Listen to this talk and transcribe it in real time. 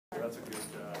that's a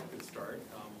good start.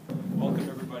 Welcome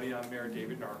everybody. I'm Mayor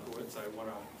David Narkowitz. I want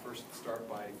to first start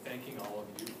by thanking all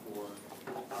of you for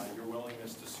your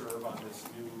willingness to serve on this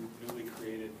newly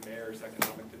created Mayor's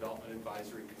Economic Development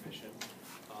Advisory Commission.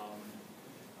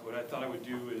 What I thought I would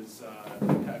do is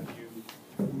have you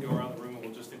go around the room and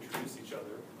we'll just introduce each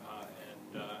other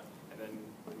and then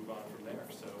move on from there.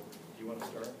 So do you want to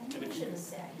start?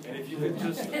 And if you could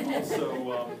just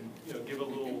also give a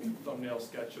little thumbnail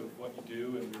sketch of what you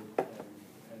do and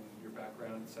your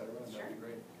background, etc. Sure. That'd be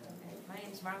great. Okay. My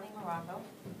name is Marlene Morocco.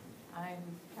 I'm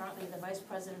currently the Vice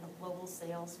President of Global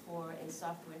Sales for a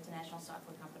international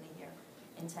software company here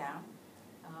in town.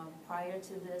 Prior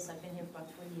to this, I've been here for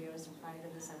about 3 years, and prior to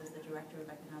this, I was the Director of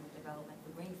Economic Development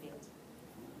for Greenfield.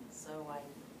 So I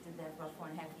did that for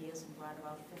about 4.5 years and brought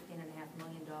about $15.5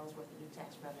 million worth of new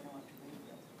tax revenue up to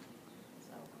Greenfield.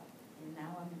 So, and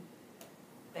now I'm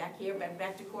back here,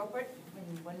 back to corporate.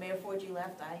 When Mayor Forgy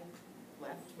left, I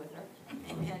left with her,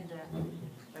 and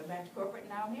we're back to corporate,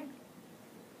 and now I'm here.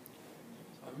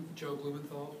 I'm Joe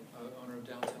Blumenthal, owner of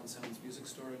Downtown Sounds Music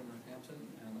Store in Northampton,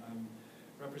 and I'm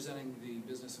representing the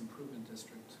Business Improvement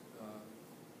District on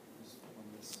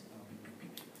this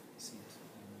seat.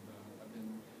 And I've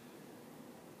been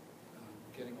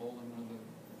getting old. I'm one of the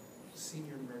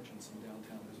senior merchants in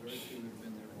downtown. There's very few that have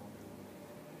been there longer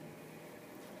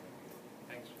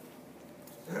than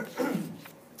me. Thanks.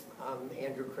 I'm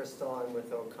Andrew Crystal. I'm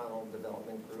with O'Connell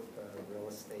Development Group, a real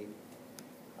estate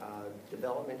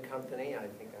development company. I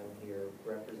think I'm here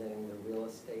representing the real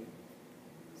estate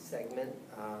segment.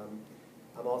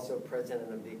 I'm also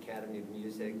president of the Academy of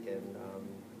Music and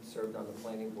served on the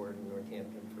planning board in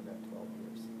Northampton for about 12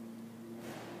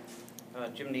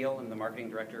 years. Jim Neal, I'm the marketing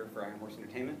director for Iron Horse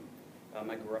Entertainment.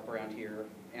 I grew up around here,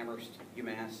 Amherst,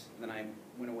 UMass. Then I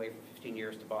went away for 15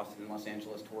 years to Boston and Los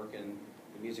Angeles to work in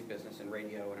the music business and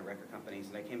radio and at record companies.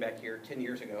 And I came back here 10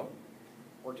 years ago,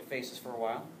 worked at Faces for a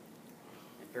while,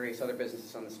 and various other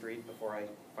businesses on the street before I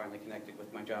finally connected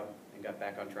with my job and got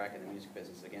back on track in the music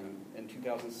business again in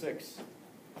 2006.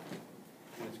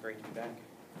 And it's great to be back.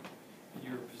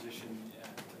 Your position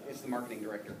at It's the marketing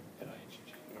director. at IHG.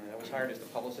 I was hired as the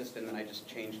publicist, and then I just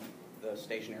changed the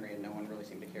stationery, and no one really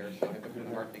seemed to care, so I became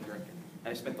the marketing director.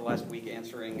 And I spent the last week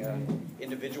answering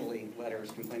individually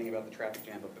letters complaining about the traffic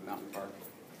jam up at Mountain Park.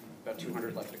 About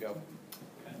 200 left to go.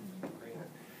 Okay, great.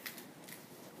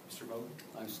 Mr. Vogel?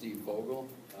 I'm Steve Vogel.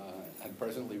 I'm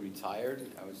presently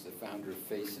retired. I was the founder of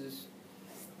Faces.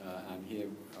 I'm here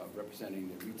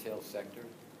representing the retail sector.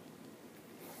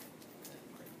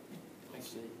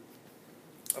 Thanks.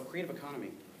 Oh, creative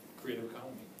economy. Creative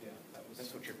economy, yeah.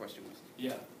 That's what your question was.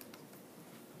 Yeah.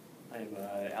 I'm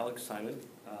Alex Simon.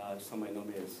 Some might know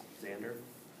me as Xander.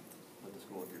 Went to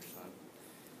school with your son.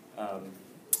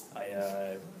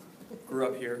 I grew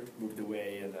up here, moved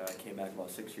away, and came back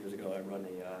about 6 years ago. I run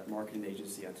a marketing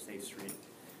agency on State Street,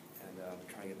 and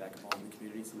trying to get back involved in the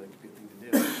community, so that's a good thing to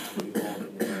do. I'm involved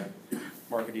in the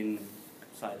marketing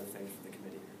side of things for the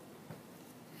committee here.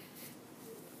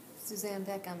 Suzanne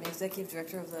Beck, I'm Executive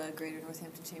Director of the Greater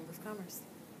Northampton Chamber of Commerce.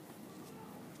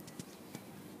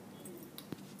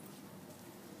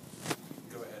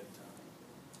 Go ahead.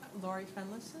 Lori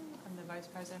Fenlison, I'm the Vice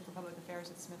President for Public Affairs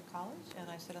at Smith College, and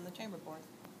I sit on the Chamber Board.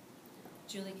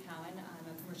 Julie Cowan, I'm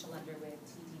a commercial lender with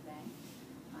TD Bank.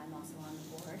 I'm also on the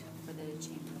board for the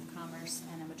Chamber of Commerce,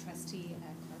 and I'm a trustee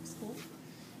at Clark School.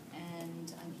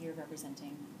 And I'm here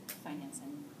representing finance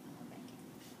and banking.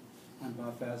 I'm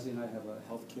Bob Fazzi, and I have a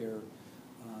healthcare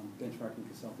benchmarking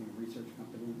consulting and research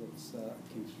company that's on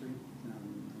King Street.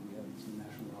 We have some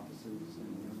national offices,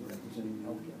 and we're representing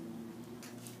healthcare.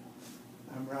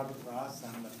 I'm Robert Ross.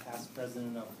 I'm the past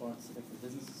president of Florence Civic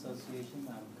Business Association.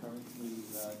 I'm currently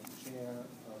the chair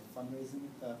of fundraising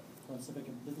at the Florence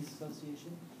Civic Business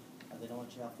Association. They don't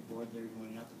want you off the board there, even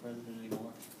when you're not the president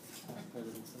anymore. The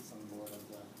president sits on the board of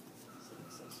the Civic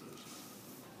Association.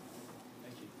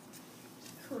 Thank you.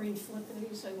 Corinne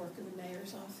Philippides, I work in the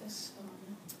mayor's office,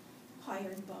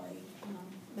 hired by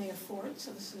Mayor Ford.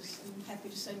 So this is, I'm happy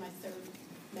to say, my third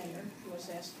mayor who has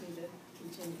asked me to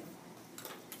continue.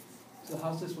 So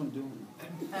how's this one doing?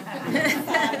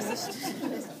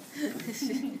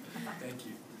 Thank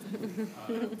you.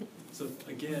 So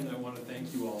again, I want to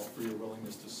thank you all for your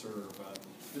willingness to serve.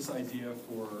 This idea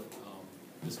for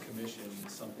this commission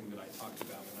is something that I talked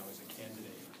about when I was a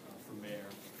candidate for mayor.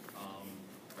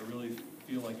 I really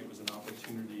feel like it was an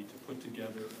opportunity to put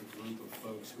together a group of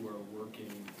folks who are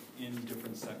working in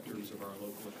different sectors of our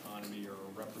local economy or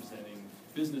representing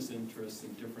business interests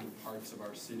in different parts of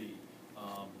our city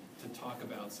to talk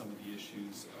about some of the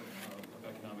issues of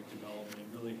economic development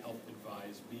and really help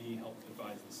advise me, help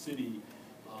advise the city,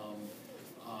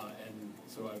 and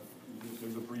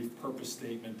there's a brief purpose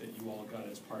statement that you all got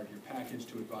as part of your package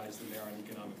to advise the mayor on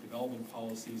economic development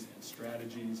policies and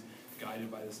strategies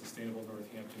guided by the Sustainable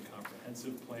Northampton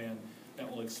Comprehensive Plan that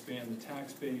will expand the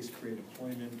tax base, create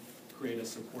employment, create a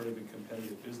supportive and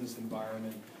competitive business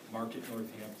environment, market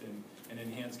Northampton, and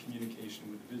enhance communication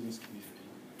with the business community.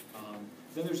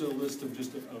 Then there's a list of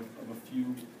just of a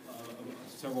few,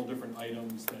 several different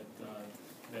items that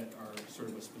are sort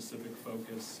of a specific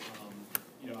focus.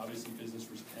 Obviously business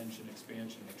retention,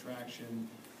 expansion, attraction,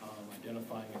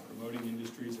 identifying and promoting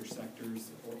industries or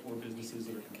sectors or businesses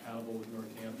that are compatible with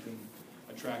Northampton,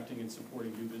 attracting and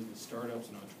supporting new business startups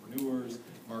and entrepreneurs,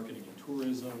 marketing and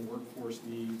tourism, workforce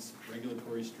needs,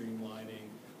 regulatory streamlining.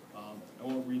 I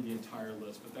won't read the entire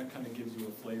list, but that kind of gives you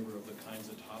a flavor of the kinds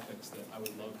of topics that I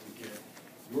would love to get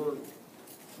your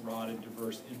broad and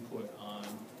diverse input on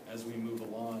as we move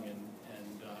along. And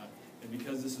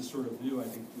because this is sort of new, I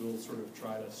think we'll sort of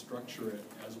try to structure it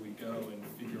as we go and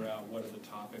figure out what are the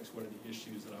topics, what are the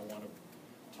issues that I want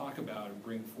to talk about and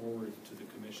bring forward to the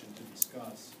commission to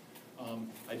discuss.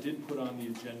 I did put on the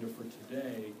agenda for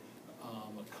today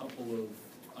a couple of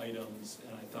items,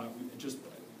 and I thought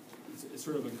it's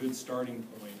sort of a good starting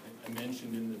point. I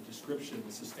mentioned in the description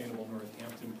the Sustainable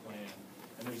Northampton Plan,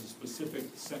 and there's a specific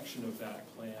section of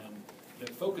that plan that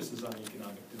focuses on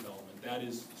economic development. That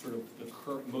is sort of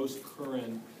the most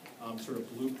current sort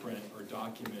of blueprint or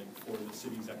document for the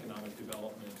city's economic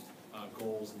development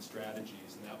goals and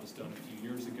strategies, and that was done a few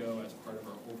years ago as part of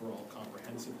our overall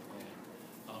comprehensive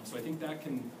plan. So I think that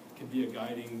can be a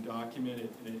guiding document.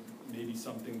 It may be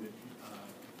something that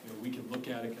we can look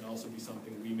at. It can also be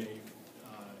something we may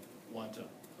want to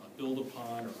build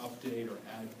upon or update or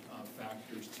add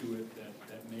factors to it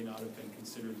that may not have been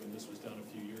considered when this was done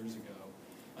a few years ago.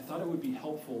 I thought it would be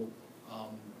helpful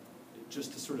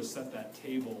just to sort of set that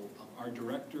table. Our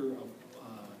director of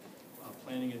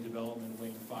planning and development,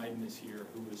 Wayne Fiden, is here,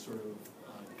 who has sort of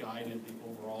guided the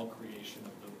overall creation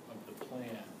of the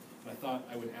plan. And I thought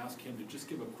I would ask him to just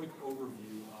give a quick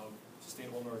overview of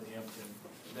Sustainable Northampton,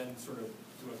 and then sort of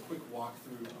do a quick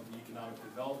walkthrough of the economic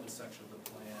development section of the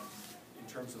plan in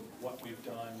terms of what we've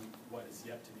done, what is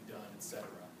yet to be done, et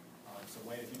cetera. So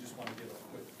Wayne, if you just want to give a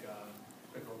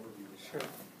quick overview. Sure.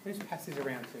 Let me just pass these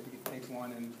around so we can take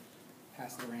one and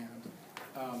pass it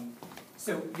around.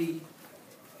 So the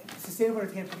Sustainable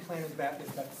Northampton Plan is about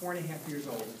 4.5 years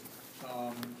old.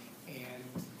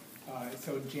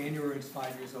 So in January it's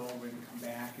 5 years old. We're going to come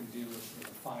back and do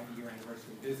a 5-year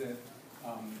anniversary visit,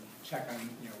 check on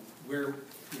where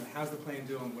how's the plan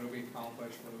doing, what have we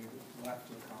accomplished, what have we left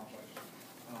to accomplish,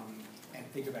 and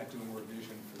think about doing a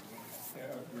revision for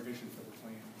the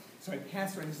plan. So I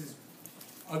passed around, this is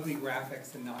ugly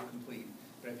graphics and not complete,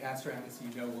 but I passed around this so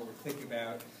you know what we're thinking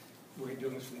about. We're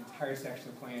doing this for the entire section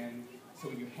of the plan. So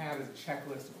what you have is a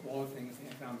checklist of all the things in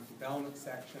the economic development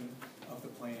section of the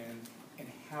plan and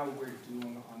how we're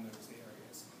doing on those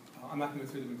areas. I'm not going to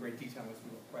go through them in great detail unless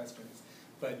we have questions,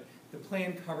 but the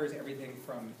plan covers everything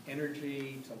from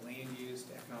energy to land use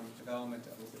to economic development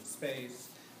to open space,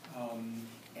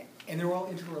 and they're all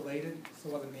interrelated. So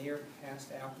while the mayor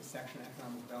passed out the section on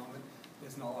economic development,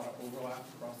 there's not a lot of overlap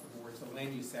across the board. So the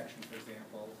land use section, for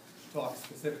example, talks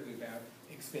specifically about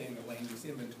expanding the land use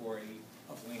inventory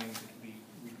of land that can be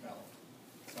redeveloped.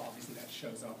 So obviously that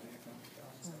shows up in the economic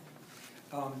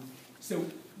development. So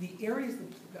the areas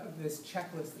of this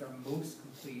checklist that are most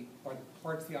complete are the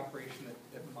parts of the operation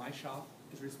that my shop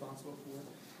is responsible for.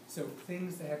 So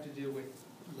things that have to do with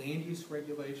land use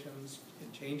regulations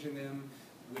and changing them,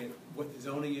 with what the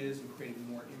zoning is and creating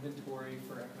more inventory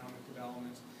for economic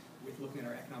development, with looking at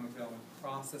our economic development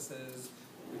processes,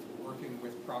 with working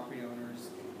with property owners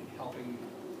and helping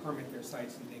permit their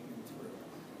sites and taking them through.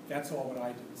 That's all what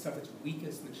I do. The stuff that's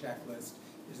weakest in the checklist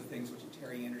is the things which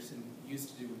Terry Anderson used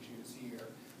to do when she was here,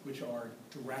 which are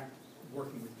direct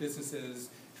working with businesses,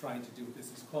 trying to do a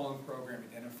business calling program,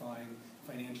 identifying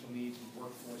financial needs and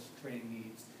workforce training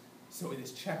needs. So in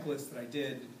this checklist that I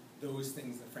did, those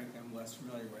things that frankly I'm less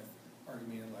familiar with are going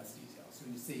to be in less detail. So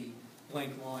when you see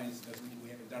blank lines, it doesn't mean we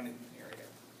haven't done anything in the area.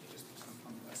 It just means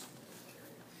I'm less familiar with the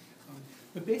area.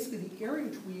 But basically the area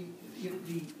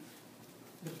which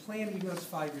the plan, even though it's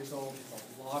 5 years old, has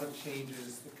a lot of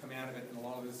changes that come out of it, and a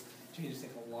lot of those changes take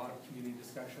a lot of community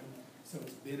discussion. So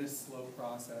it's been a slow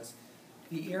process.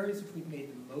 The areas which we've made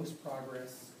the most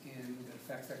progress in that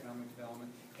affects economic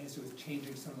development has to do with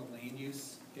changing some of the land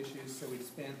use issues. So we've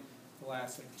spent the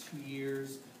last 2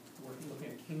 years looking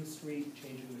at King Street,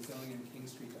 changing the zoning in King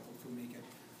Street to hopefully make it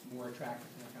more attractive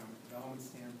from an economic development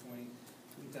standpoint.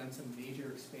 We've done some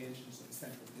major expansions of the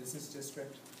central business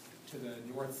district to the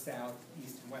north, south,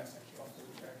 east, and west, actually all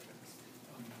 4 directions.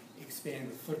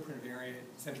 expand the footprint of area.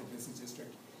 Central Business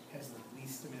District has the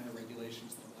least amount of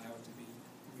regulations that allow it to be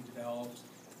redeveloped.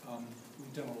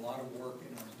 We've done a lot of work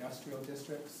in our industrial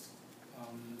districts.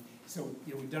 So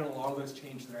we've done a lot of those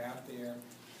changes that are out there.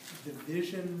 The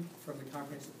vision from the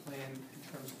comprehensive plan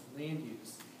in terms of land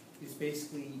use is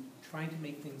basically trying to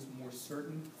make things more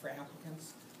certain for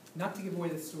applicants, not to give away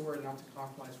the store, not to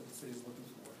compromise what the city is looking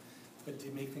for, but to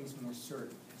make things more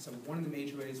certain. And so one of the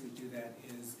major ways we do that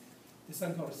is there's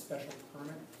something called a special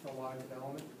permit for a lot of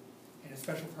development. And a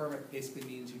special permit basically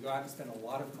means you go out and spend a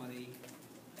lot of money,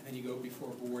 and then you go before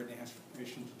a board and ask for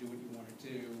permission to do what you want to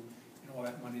do, and all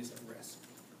that money is at risk.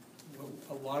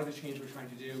 A lot of the change we're trying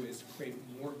to do is create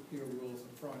more clear rules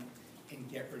up front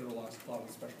and get rid of a lot of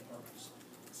special permits,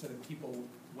 so that people,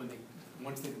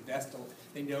 once they've invested,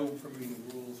 they know from reading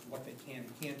the rules what they can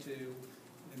and can't do,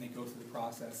 and they go through the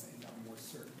process and are more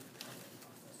certain.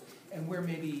 And we're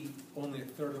maybe only a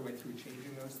third of the way through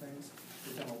changing those things.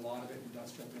 We've done a lot of it in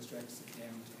industrial districts and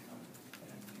downtown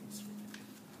and Main Street.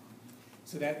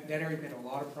 So that area made a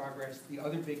lot of progress. The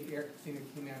other big thing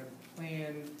that came out of the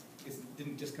plan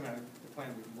didn't just come out of the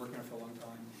plan, we've been working on it for a long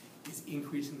time, is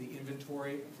increasing the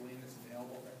inventory of land that's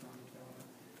available for economic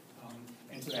development.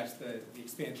 And so that's the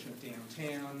expansion of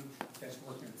downtown, that's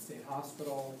working at the state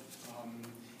hospital.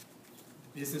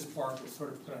 Business park was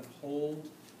sort of put on hold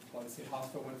while the state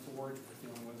hospital went forward. The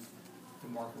feeling was the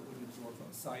market wouldn't absorb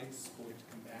those sites, but we have to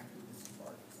come back to the business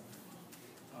park.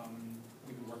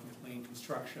 We've been working with Lane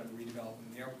Construction on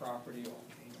redeveloping their property, all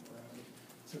Cane Road.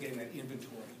 So getting that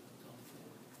inventory going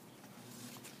forward.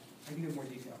 I can give more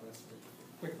detail, but that's a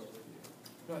quick overview.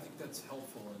 No, I think that's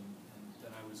helpful, and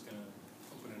then I was going to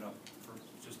open it up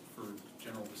for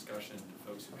general discussion to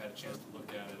folks who had a chance to look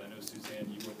at it. I know,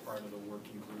 Suzanne, you were part of the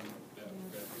working group that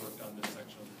worked on this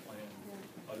section of the plan.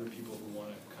 Other people who want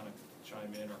to kind of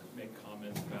chime in or make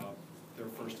comments about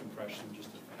their first impression, just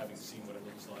of having seen what it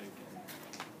looks like. And,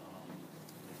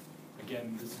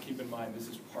 again, keep in mind, this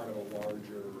is part of a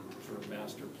larger sort of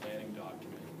master planning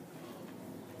document.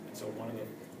 And so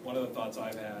one of the thoughts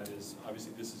I've had is,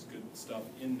 obviously this is good stuff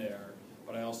in there,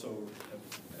 but I also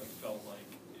have felt like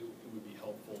it would be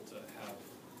helpful to have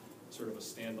sort of a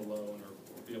standalone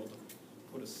or be able to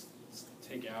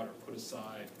take out or put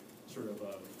aside sort of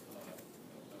a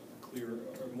clear,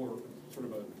 or more sort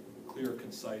of a clear,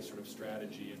 concise sort of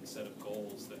strategy and set of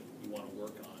goals that we want to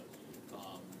work on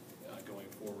going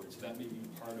forward. So that may be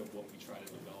part of what we try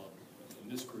to develop in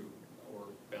this group, or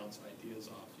bounce ideas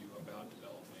off you about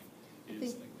developing,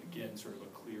 is again sort of a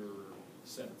clearer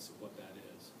sense of what that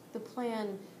is. The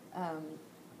plan,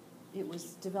 it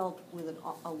was developed with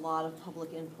a lot of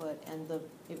public input, and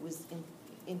it was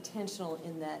intentional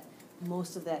in that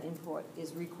most of that input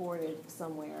is recorded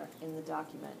somewhere in the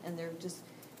document, and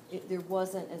there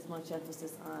wasn't as much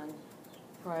emphasis on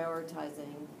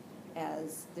prioritizing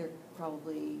as there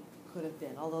probably could have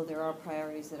been, although there are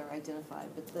priorities that are identified.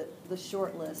 But the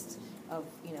short list of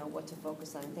what to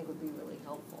focus on, I think, would be really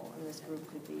helpful, and this group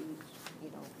could be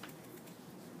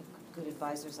good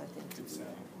advisors, I think. Good sound.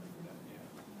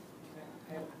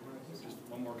 Just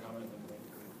one more comment.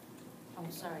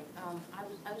 I'm sorry.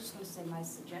 I was just going to say my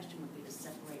suggestion would be to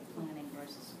separate planning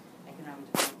versus economic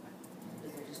development,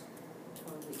 because they're just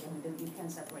totally, you can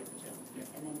separate the two. Yeah.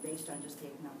 And then based on just the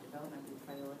economic development, we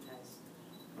prioritize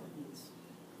what needs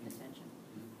attention.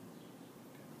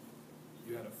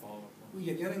 You had a follow-up. Well,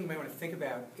 yeah, the other thing you might want to think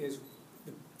about is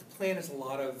the plan has a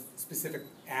lot of specific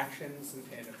actions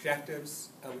and objectives,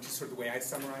 which is sort of the way I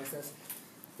summarize this.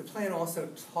 The plan also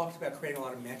talked about creating a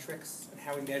lot of metrics and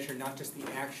how we measure not just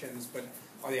the actions, but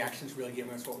are the actions really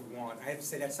giving us what we want. I have to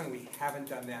say that's something we haven't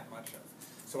done that much of.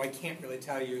 So I can't really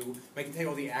tell you, I can tell you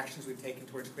all the actions we've taken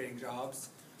towards creating jobs,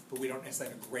 but we don't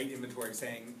necessarily have a great inventory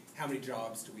saying how many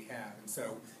jobs do we have. And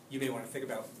so you may want to think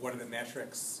about what are the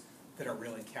metrics that are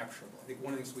really capturable. I think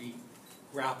one of the things we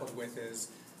grappled with is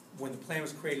when the plan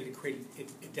was created,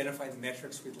 it identified the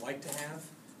metrics we'd like to have,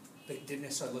 but it didn't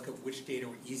necessarily look at which data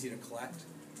were easy to collect.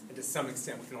 And to some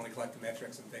extent, we can only collect the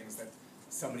metrics and things that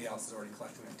somebody else is already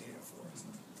collecting that data for us.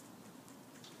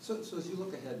 So as you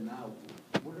look ahead now,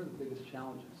 what are the biggest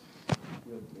challenges?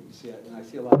 You see, and I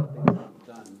see a lot of things being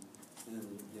done,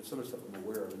 and some of the stuff I'm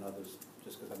aware of, and others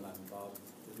just because I'm not involved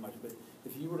as much. But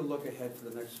if you were to look ahead for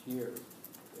the next year,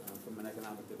 from an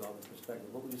economic development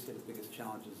perspective, what would you say the biggest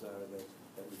challenges are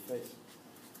that we face?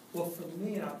 Well, for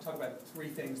me, and I'll talk about three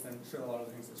things, then I'm sure a lot of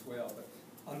other things as well, but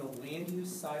on the land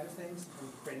use side of things, from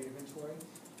creating inventory,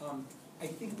 I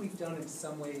think we've done in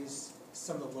some ways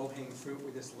some of the low-hanging fruit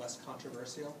where this less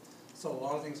controversial. So a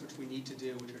lot of things which we need to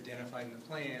do, which are identified in the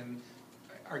plan,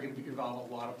 are going to involve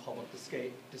a lot of public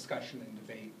discussion and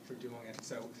debate for doing it.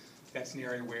 So that's an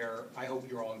area where I hope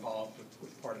you're all involved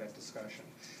with part of that discussion.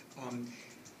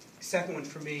 Second one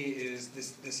for me is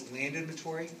this land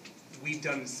inventory. We've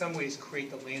done in some ways create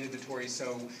the land inventory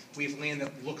so we have land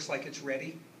that looks like it's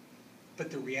ready, but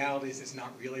the reality is it's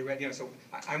not really ready. You know, so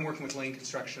I'm working with Lane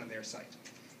Construction on their site.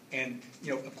 And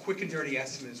you know, a quick and dirty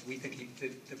estimate is we think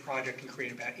the project can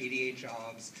create about 88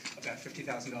 jobs, about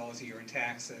 $50,000 a year in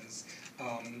taxes,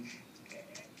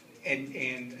 and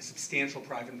a substantial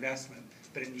private investment,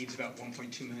 but it needs about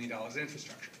 $1.2 million in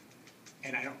infrastructure.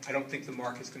 And I don't think the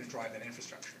market's going to drive that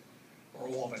infrastructure, or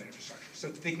all that infrastructure. So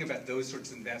thinking about those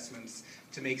sorts of investments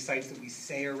to make sites that we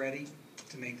say are ready,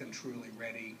 to make them truly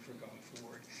ready for going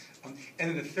forward. And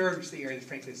then the third, which is the area that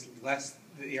frankly is less,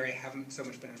 the area I haven't so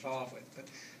much been involved with, but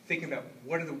thinking about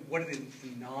what are the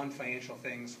non-financial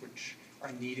things which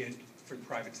are needed for the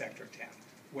private sector of town,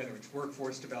 whether it's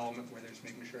workforce development, whether it's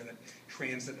making sure that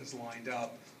transit is lined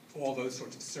up, all those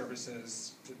sorts of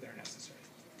services that are necessary.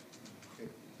 Do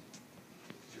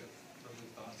you have other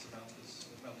thoughts about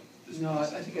this? No,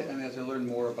 I think, I mean, as I learn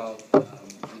more about,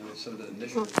 some of the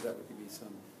initiatives, that would give me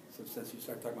some sense. You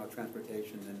start talking about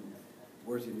transportation, and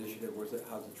where's the initiative,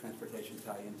 how's the transportation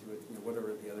tie into it, what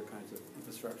are the other kinds of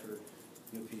infrastructure,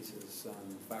 pieces,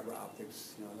 fiber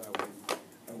optics,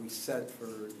 are we set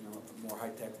for, more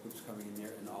high-tech groups coming in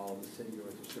there in all of the city, or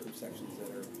is there certain sections that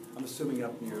are, I'm assuming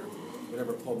up near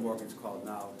whatever Paul Morgan's called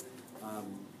now,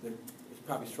 it's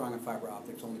probably strong on fiber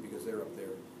optics only because they're up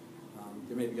there.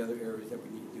 There may be other areas that we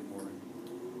need to do more in.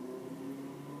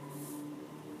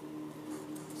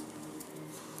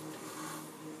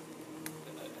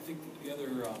 I think the other,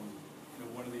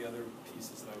 one of the other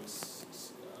pieces that I was,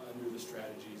 under the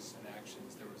strategies and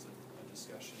actions, there was a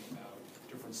discussion about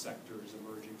different sectors,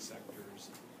 emerging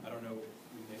sectors. I don't know,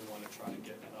 we may want to try to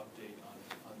get an update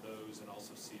on those, and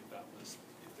also see if that was,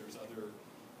 if there's other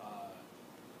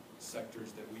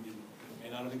sectors that we didn't, may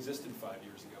not have existed 5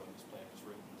 years ago when this plan was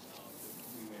written, that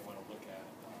we may want to look at.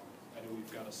 I know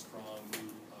we've got a strong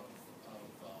group of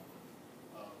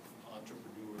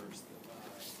entrepreneurs that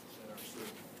are sort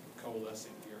of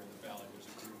coalescing here in the valley. There's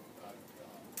a group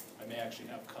I may actually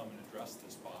have come and address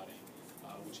this body,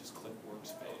 which is Click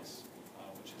Workspace,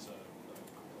 which is a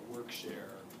work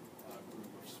share group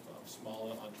of small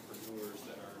entrepreneurs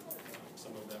that are,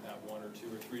 some of them have 1 or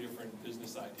 2 or 3 different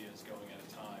business ideas going at a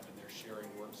time, and they're sharing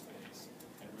workspace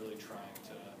and really trying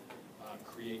to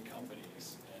create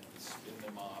companies and spin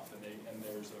them off, and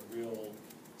there's a real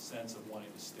sense of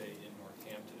wanting to stay in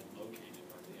Northampton and locate in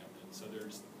Northampton. So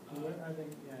there's where are they?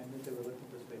 Yeah, I knew they were looking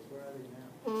for space. Where are they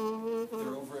now?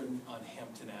 They're over on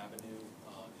Hampton Avenue,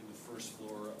 in the first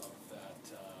floor of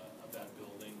that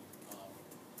building.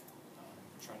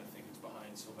 I'm trying to think, it's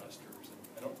behind Sylvester's,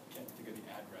 and can't think of the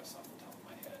address off the top of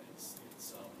my head. It's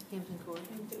Hampton Court?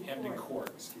 Hampton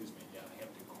Court, excuse me, yeah,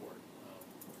 Hampton Court.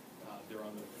 They're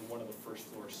in one of the first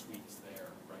floor suites there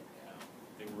right now.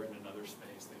 They were in another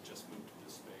space, they just moved to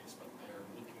this space, but they're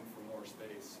looking for more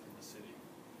space in the city.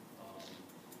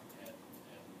 And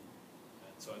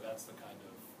so that's the kind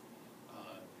of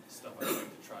stuff I'd like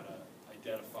to try to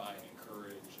identify and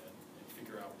encourage, and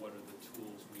figure out what are the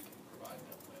tools we can provide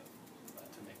them with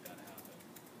to make that happen.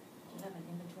 Do you have an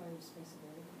inventory of space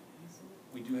available?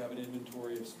 We do have an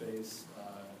inventory of space.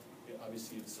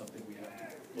 Obviously, it's something we have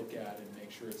to look at and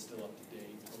make sure it's still up to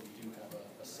date. But we do have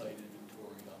a site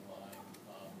inventory online.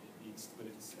 It needs, but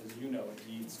it's, as you know, it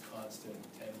needs constant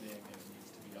tending, and it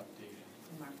needs to be updated.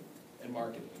 And marketing. And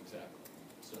marketing, exactly.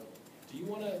 So, do you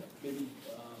want to maybe?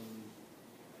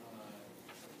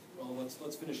 Well,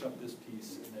 let's finish up this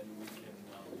piece, and then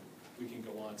we can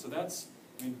go on. So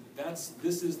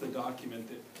this is the document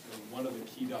that, one of the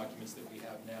key documents that we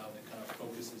have now that kind of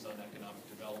focuses on economic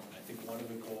development. I think one of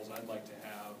the goals I'd like to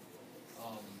have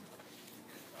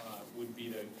would be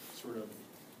to sort of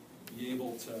be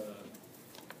able to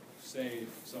say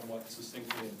somewhat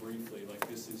succinctly and briefly, like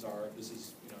this is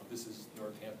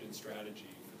Northampton's strategy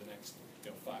for the next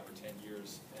 5 or 10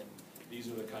 years, and these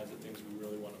are the kinds of things we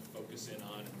really want to focus in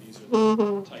on, and these are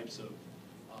the types of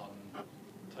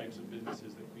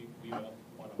businesses that we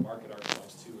want to market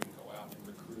ourselves to and go out and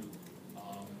recruit.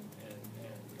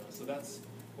 So that's,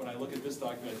 when I look at this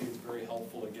document, I think it's very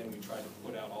helpful. Again, we try to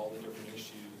put out all the different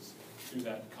issues through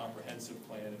that comprehensive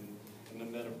plan,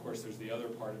 and then of course there's the other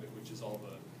part of it, which is all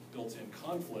the built-in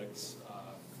conflicts,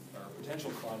 or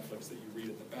potential conflicts that you read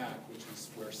at the back, which is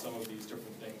where some of these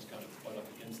different things kind of butt up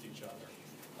against each other.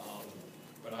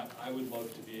 But I would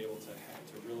love to be able to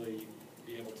really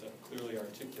be able to clearly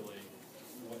articulate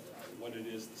what it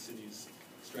is the city's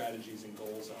strategies and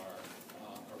goals are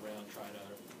around trying to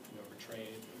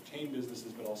retain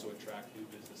businesses, but also attract new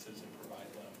businesses and provide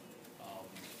them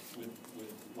with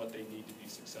what they need to be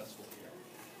successful here.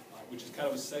 Which is kind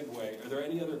of a segue. Are there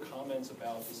any other comments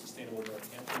about the Sustainable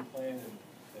Northampton Plan? And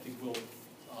I think we'll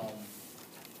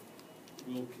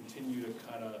continue to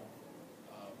kind of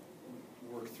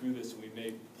work through this, and we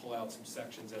may pull out some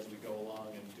sections as we go along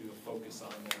and do a focus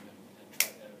on them and try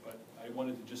to, but I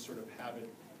wanted to just sort of have it,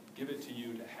 give it to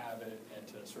you to have it and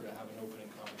to sort of have an open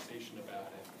conversation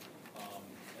about it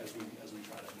as we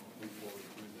try to move forward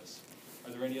through this.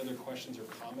 Are there any other questions or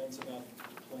comments about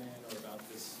the plan or about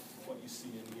this, what you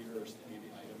see in here, or any of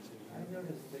the items in here? I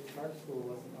noticed that Clark School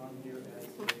wasn't on here as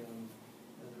a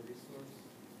resource.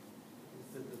 You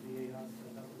said the VA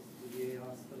hospital, that was the VA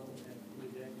hospital and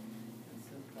Blue Day and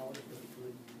Smith College, but it's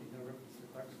really no reference to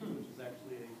Clark School, which is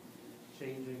actually a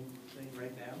changing thing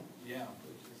right now. Yeah.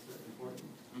 Which is important,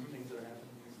 things that are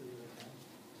happening in the city right now.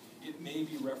 It may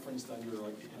be referenced under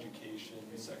like the education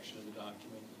section of the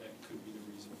document. That could be the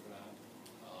reason for that.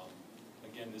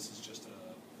 Again, this is just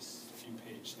a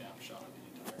few-page snapshot of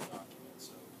the entire document,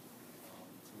 so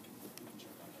we can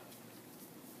check on that.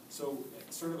 So,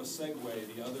 sort of a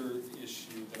segue, the other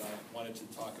issue that I wanted to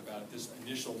talk about at this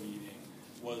initial meeting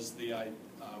was an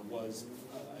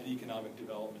economic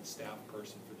development staff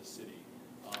person for the city.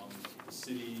 The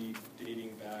city,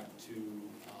 dating back to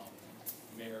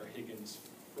Mayor Higgins'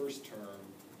 first term,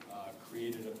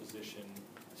 created a position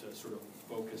to sort of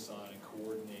focus on and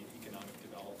coordinate economic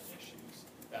development issues.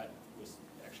 That was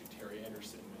actually Terry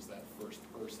Anderson was that first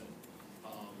person.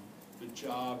 The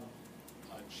job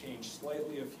changed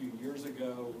slightly a few years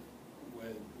ago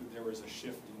when there was a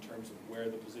shift in terms of where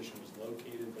the position was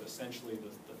located, but essentially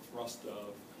the thrust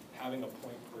of having a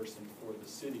point person for the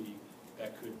city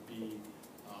that could be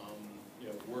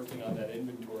working on that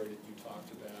inventory that you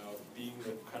talked about, being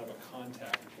the kind of a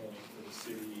contact point for the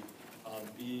city,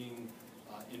 being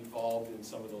involved in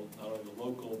some of the, not only the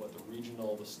local, but the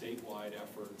regional, the statewide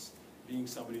efforts, being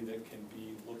somebody that can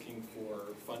be looking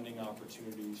for funding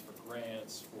opportunities for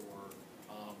grants,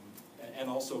 and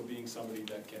also being somebody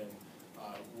that can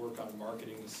work on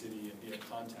marketing the city and be a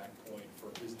contact point for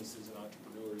businesses and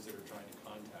entrepreneurs that are trying to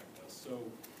contact us. So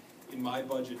in my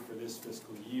budget for this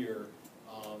fiscal year,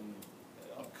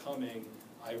 upcoming,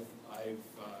 I've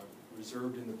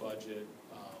reserved in the budget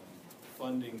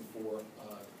funding for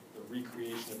the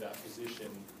recreation of that position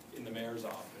in the mayor's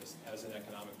office as an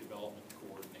economic development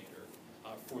coordinator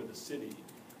for the city.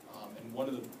 And one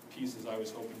of the pieces I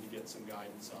was hoping to get some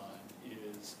guidance on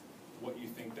is what you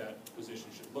think that position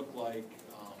should look like,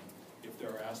 if there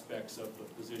are aspects of the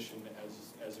position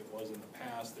as it was in the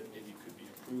past that maybe could be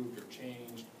improved or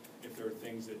changed, if there are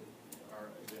things that are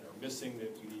missing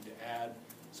that you need to add.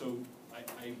 So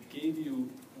I gave you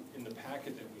in the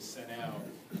packet that we sent out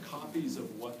copies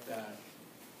of what that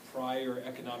prior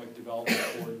economic development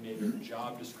coordinator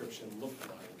job description looked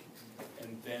like.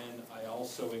 And then I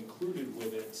also included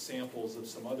with it samples of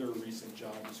some other recent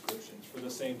job descriptions for the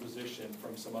same position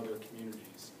from some other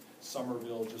communities.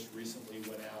 Somerville just recently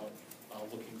went out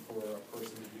looking for a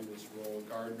person to do this role.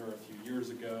 Gardner a few years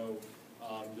ago.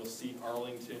 You'll see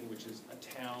Arlington, which is a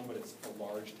town, but it's a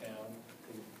large town,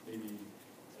 maybe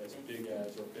as big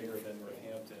as or bigger than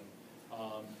Northampton.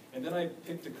 And then I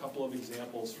picked a couple of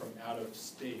examples from out of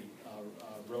state,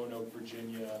 Roanoke,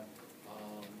 Virginia,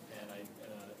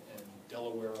 and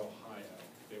Delaware, Ohio.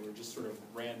 They were just sort of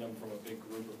random from a big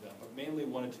group of them, but mainly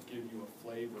wanted to give you a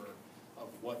flavor of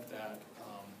what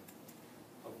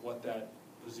that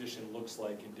position looks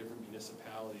like in different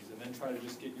municipalities, and then try to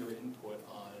just get your input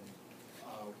on,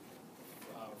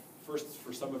 first,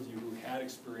 for some of you who had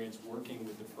experience working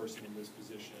with the person in this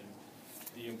position,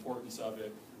 the importance of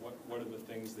it, what are the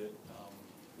things that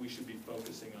we should be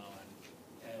focusing on,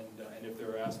 and if there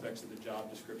are aspects of the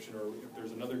job description, or if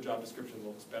there's another job description that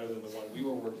looks better than the one we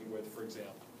were working with, for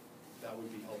example, that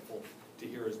would be helpful to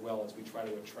hear as well as we try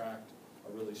to attract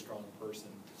a really strong person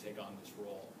to take on this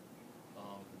role.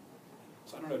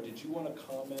 So I don't know, did you want to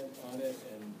comment on it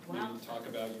and maybe talk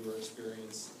about your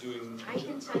experience doing? I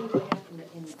can tell you what happened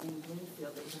in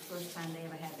Bloomfield. It was the first time they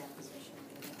ever had that position,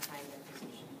 they ever hired that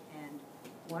position. And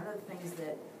one of the things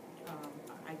that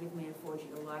I give Mayor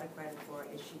Forgy a lot of credit for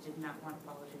is she did not want a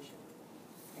politician.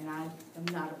 And I am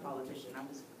not a politician. I'm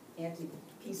as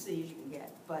anti-PC as you can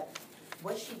get. But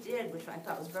what she did, which I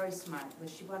thought was very smart,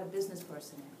 was she brought a business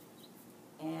person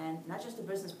in. And not just a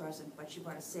business person, but she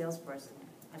brought a salesperson in.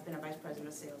 I've been a vice president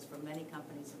of sales for many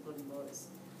companies, including Lotus.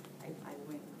 I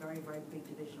went very, very big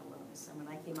divisional Lotus. And when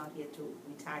I came out here to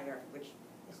retire, which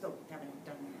I still haven't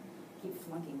done, keep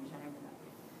flunking retirement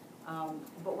up.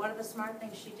 But one of the smart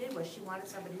things she did was she wanted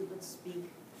somebody who could speak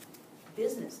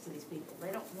business to these people.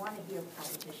 They don't want to hear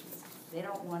politicians. They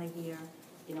don't want to hear,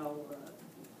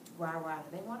 rah-rah.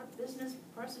 They want a business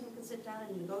person who can sit down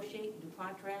and negotiate, and do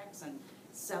contracts, and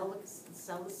sell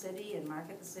the city and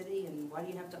market the city, and what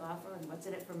do you have to offer, and what's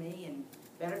in it for me, and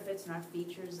benefits, not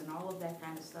features, and all of that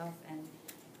kind of stuff. And,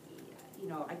 you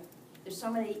know, there's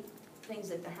so many things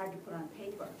that are hard to put on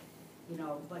paper, you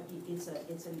know, but it's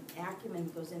an acumen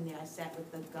that goes in there. I sat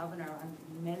with the governor on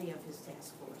many of his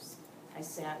task force. I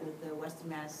sat with the Western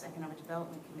Mass Economic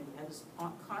Development Committee. I was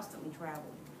constantly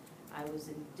traveling. I was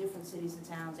in different cities and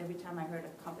towns. Every time I heard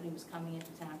a company was coming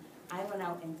into town, I went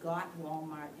out and got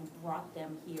Walmart and brought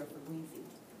them here for Greenfield.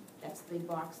 That's the big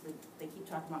box that they keep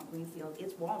talking about, Greenfield.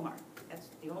 It's Walmart. That's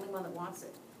the only one that wants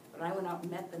it. But I went out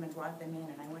and met them and brought them in,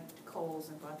 and I went to Kohl's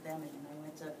and brought them in, and I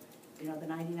went to, you know, the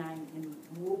 99 in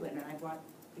Woburn, and I brought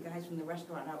the guys from the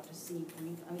restaurant out to see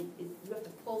Greenfield. I mean, you have to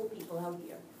pull people out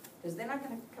here, because they're not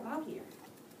gonna come out here.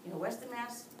 You know, Western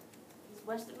Mass is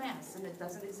Western Mass, and it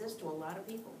doesn't exist to a lot of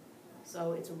people.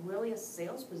 So it's really a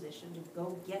sales position to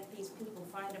go get these people,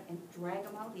 find them, and drag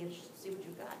them out here to see what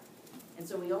you got. And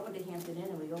so we opened a Hampton Inn,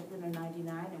 and we opened a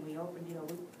 99, and we opened, you know,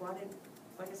 we brought in,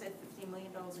 like I said, $15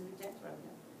 million in new tax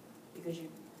revenue, because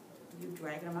you're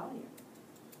dragging them out here.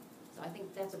 So I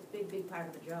think that's a big, big part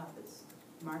of the job, is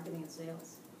marketing and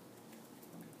sales.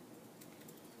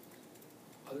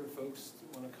 Other folks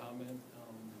want to comment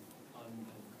on?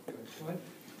 Go ahead.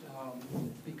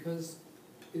 What? Because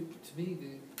to me,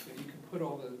 you can put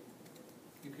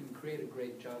you can create a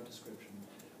great job description,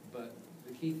 but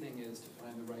the key thing is to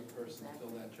find the right person to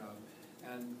fill that job.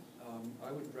 And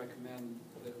I would recommend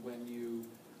that when you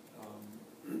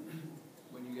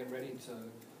get ready to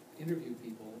interview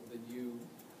people, that you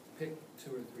pick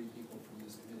 2 or 3 people from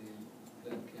this committee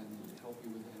that can help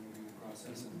you with the interview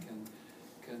process and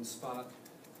can spot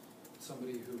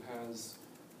somebody who has,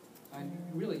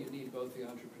 really you need both the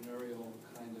entrepreneurial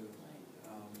kind of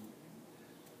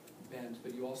bent,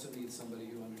 but you also need somebody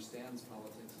who understands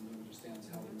politics and who understands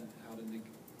how to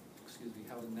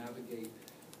navigate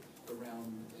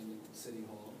around in City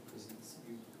Hall, because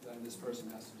this person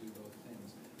has to do both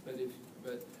things.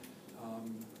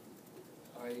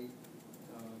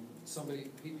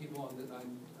 People on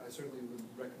I certainly would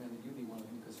recommend that you be one of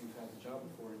them, because you've had the job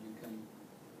before and you can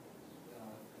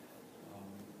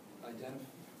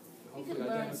You can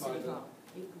learn City Hall,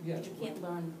 but you can't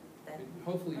learn that.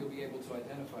 Hopefully you'll be able to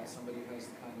identify somebody who has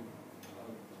the kind of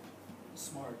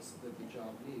smarts that the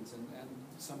job needs, and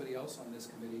somebody else on this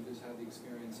committee who's had the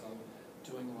experience of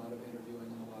doing a lot of interviewing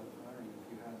and a lot of hiring.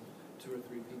 If you have 2 or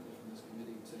 3 people from this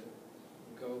committee to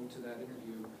go to that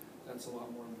interview, that's a lot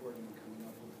more important than coming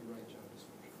up with the right job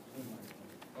description.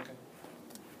 Okay.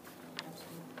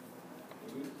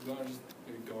 Do you want to just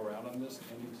maybe go around on this?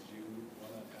 Andy, did you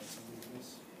want to add something to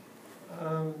this?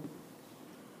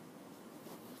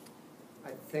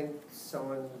 I think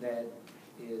someone that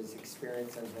is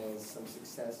experienced and has some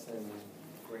success in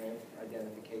grant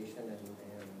identification and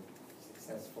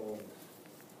successful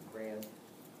grant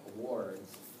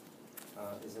awards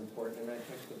is important. And I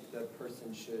think that the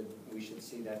person we should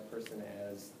see that person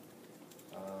as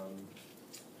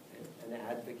an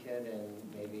advocate and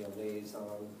maybe a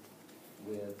liaison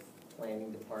with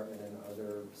planning department and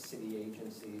other city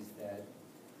agencies that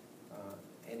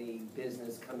any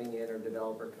business coming in or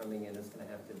developer coming in is going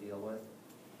to have to deal with.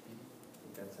 I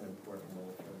think that's an important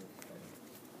role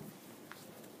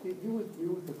for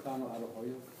You're with O'Connell out of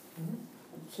Holyoke?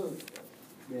 So,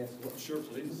 may I ask what? Sure,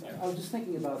 please. I was just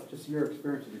thinking about just your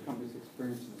experiences, your company's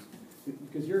experiences,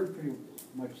 because you're pretty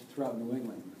much throughout New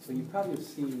England. So you probably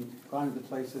have gone into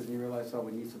places and you realize, oh,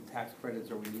 we need some tax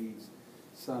credits or we need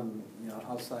some,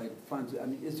 outside funds. I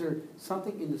mean, is there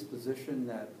something in this position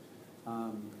that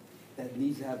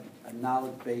needs to have a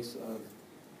knowledge base of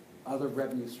other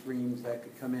revenue streams that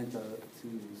could come in to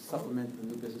supplement the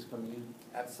new business coming in?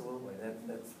 Absolutely.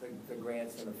 That's the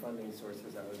grants and the funding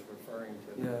sources I was referring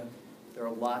to. Yeah. There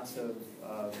are lots of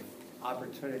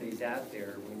opportunities out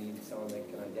there. We need someone that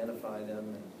can identify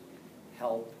them and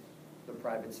help the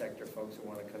private sector folks who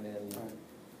want to come in and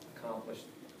accomplish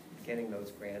getting those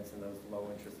grants and those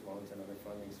low-interest loans and other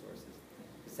funding sources.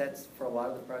 Because that's, for a lot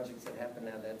of the projects that happen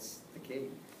now, that's the key.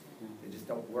 They just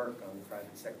don't work on the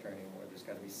private sector anymore. There's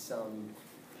got to be some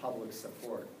public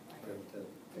support to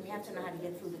We have to know how to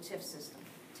get through the TIF system.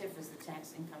 TIF is the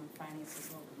tax income finance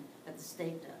system that the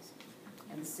state does.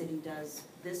 And the city does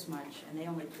this much, and they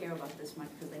only care about this much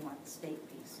because they want the state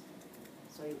piece.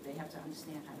 So they have to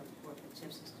understand how to work the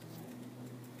TIF system.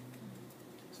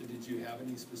 So did you have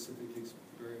any specific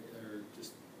experience, or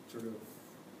just sort of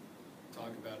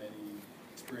talk about any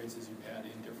experiences you've had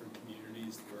in different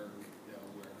communities where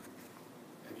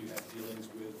have you had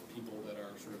dealings with people that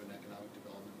are sort of an economic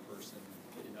development person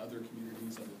in other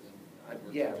communities other than?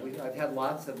 I've had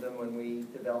lots of them. When we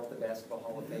developed the Basketball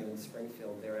Hall of Fame in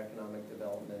Springfield, their economic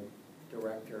development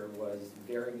director was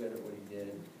very good at what he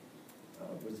did,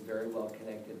 was very well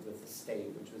connected with the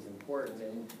state, which was important,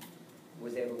 and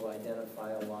was able to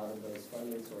identify a lot of those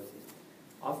funding sources.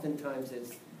 Oftentimes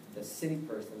it's the city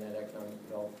person, that economic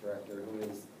development director, who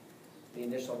is the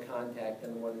initial contact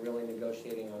and the one really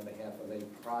negotiating on behalf of a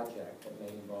project that may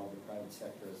involve the private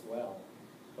sector as well.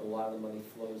 But a lot of the money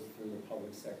flows through the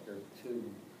public sector to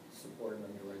support and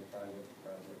underwrite private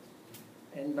projects.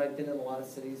 And I've been in a lot of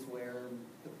cities where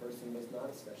the person was not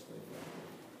especially effective.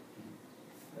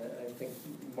 I think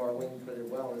Marlene put it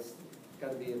well, it's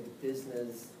got to be a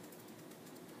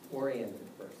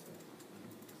business-oriented person,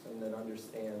 someone that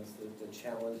understands the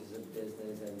challenges of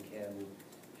business and can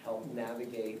help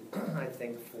navigate, I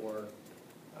think, for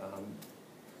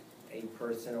a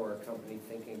person or a company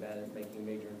thinking about it, making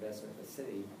major investment in the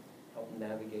city, help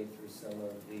navigate through some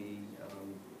of the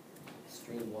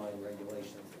streamlined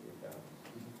regulations that we've got.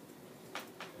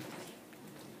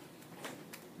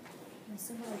 And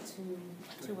similar to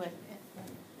what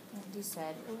Andy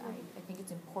said, I think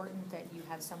it's important that you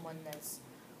have someone that's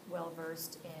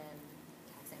well-versed in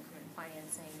tax increment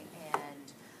financing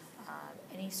and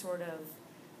any sort of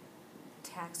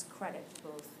tax credit,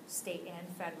 both state and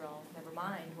federal, never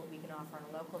mind what we can offer on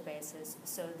a local basis,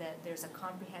 so that there's a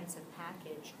comprehensive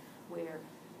package where,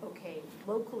 okay,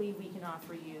 locally we can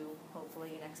offer you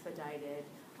hopefully an expedited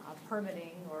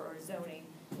permitting or zoning,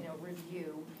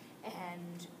 review,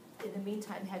 and in the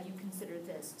meantime, have you considered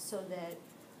this, so that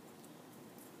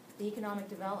the economic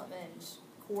development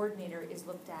coordinator is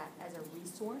looked at as a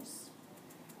resource.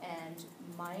 And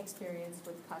my experience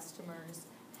with customers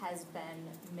has been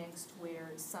mixed,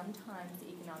 where sometimes the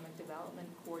economic development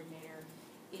coordinator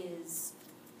is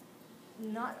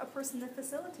not a person that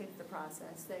facilitates the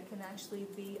process, that can actually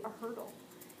be a hurdle.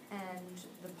 And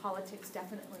the politics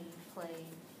definitely play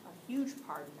a huge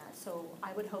part in that. So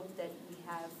I would hope that we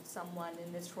have someone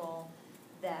in this role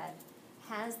that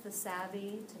has the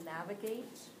savvy to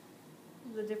navigate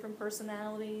the different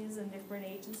personalities and different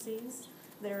agencies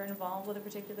that are involved with a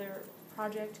particular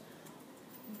project,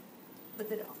 but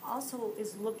that also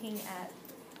is looking at,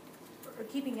 or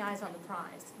keeping eyes on the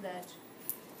prize, that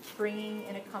bringing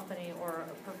in a company or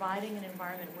providing an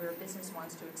environment where a business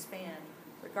wants to expand,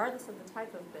 regardless of the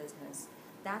type of business,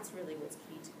 that's really what's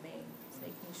key to me. It's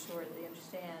making sure that they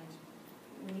understand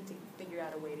we need to figure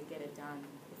out a way to get it done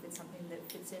if it's something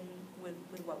that fits in with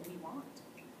what we want.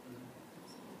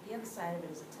 The other side of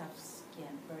it is a tough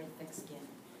skin, very thick skin.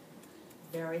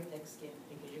 Very thick skin,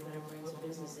 because you're gonna bring some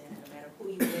business in, no matter who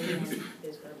you bring in,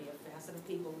 there's gonna be a facet of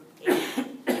people who hate you,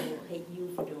 who will hate you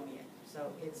for doing it.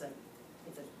 So it's a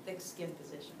thick skin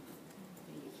position.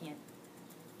 You can't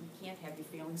have your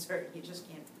feelings hurt, you just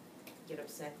can't get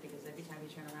upset, because every time you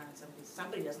turn around,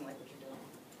 somebody doesn't like what you're doing.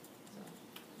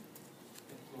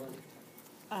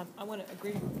 So. I want to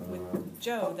agree with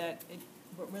Joe that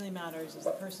what really matters is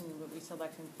the person that we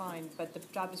select and find, but the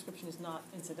job description is not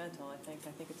incidental, I think.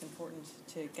 I think it's important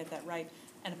to get that right.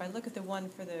 And if I look at the one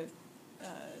for the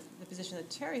position that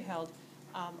Terry held,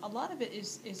 a lot of it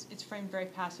is it's framed very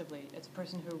passively. It's a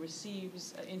person who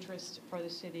receives interest for the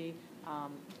city, a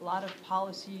lot of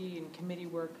policy and committee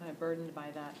work kind of burdened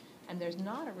by that, and there's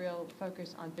not a real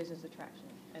focus on business attraction.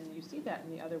 And you see that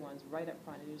in the other ones right up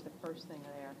front. It is the first thing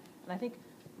there. And I think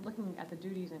looking at the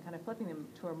duties and kind of flipping them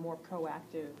to a more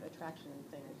proactive attraction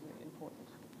thing is really important.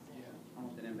 Yeah,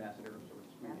 almost an ambassador of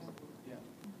sorts. Yeah.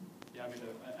 Yeah, I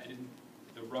mean,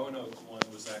 the Roanoke one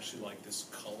was actually like this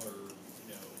color,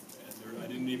 and I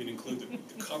didn't even include the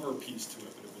cover piece to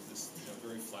it, but it was this,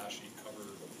 very flashy cover.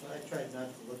 I tried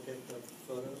not to look at the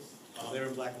photos, because they were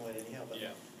in black and white anyhow, but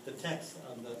Yeah. the text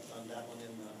on that one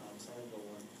in the Somerville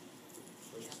one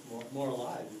was more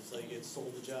alive. It's like it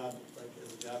sold the job like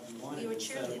as a job you wanted,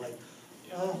 instead of like,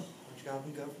 a job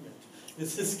in government.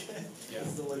 It's this guy. Yeah.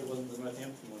 It's the way the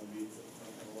Northampton one reads in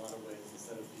a lot of ways,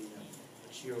 instead of being a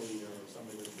cheerleader or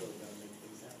somebody that's really going to make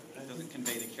things happen. That doesn't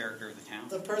convey the character of the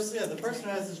town. The person who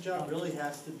has this job really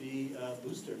has to be a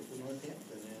booster for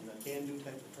Northampton and a can-do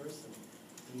type of person.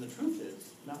 And the truth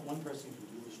is, not one person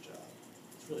can do this job.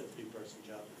 It's really a three-person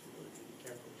job if you really think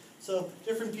carefully. So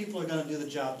different people are going to do the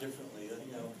job differently.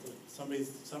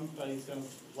 Somebody's going to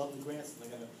love the grants, and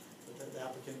they're going to. That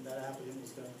applicant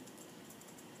was going to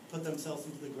put themselves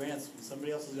into the grants, and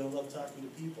somebody else is going to love talking to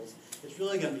people. It's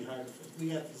really going to be hard. We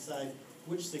have to decide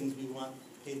which things we want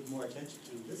paid more attention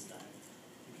to this time,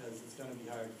 because it's going to be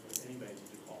hard for anybody to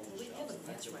do all these jobs. We have a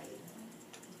grants writer.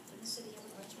 Doesn't the city have a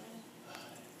grants writer?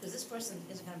 Because this person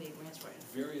isn't going to be a grants writer.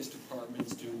 Various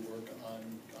departments do work on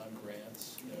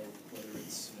grants, whether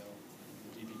it's,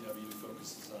 the DPW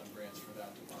focuses on grants for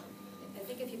that department. I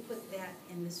think if you put that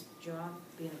in this job,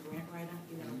 being a grant writer,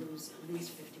 you're gonna lose at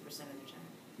least 50% of the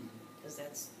time. Because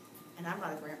that's, and I'm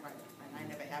not a grant writer, and I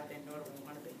never have been, nor do I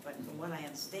want to be, but from what I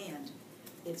understand,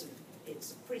 it's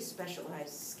a pretty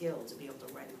specialized skill to be able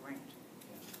to write a grant.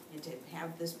 And to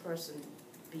have this person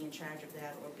be in charge of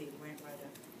that or be a grant writer,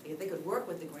 they could work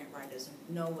with the grant writers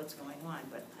and know what's going on,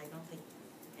 but I don't think,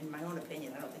 in my own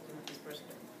opinion, I don't think you want this person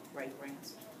to write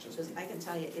grants. Because I can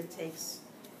tell you, it's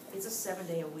a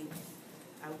 7-day-a-week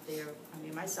out there. I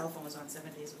mean, my cell phone was on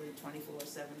 7 days a week,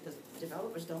 24/7, because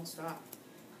developers don't stop.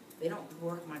 They don't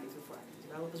work Monday through Friday.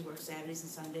 Developers work Saturdays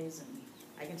and Sundays, and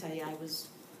I can tell you, I was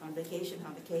on vacation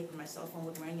on the Cape, and my cell phone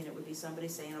would ring, and it would be somebody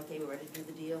saying, okay, we're ready to do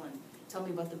the deal, and tell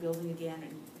me about the building again,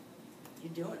 and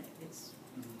you're doing it.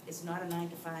 It's not a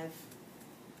 9-to-5,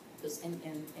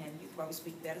 and you probably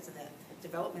speak better to that.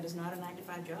 Development is not a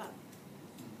 9-to-5 job.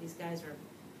 These guys are,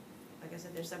 like I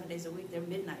said, they're 7 days a week, they're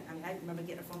midnight. I mean, I remember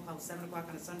getting a phone call at 7 o'clock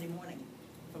on a Sunday morning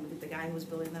from the guy who was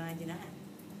building the 99.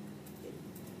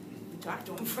 We talked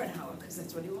to him for an hour, because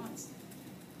that's what he wants.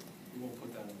 You won't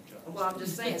put that in the job. Well, I'm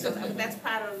just saying, so that's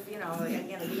part of, you know,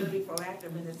 again, if you're gonna be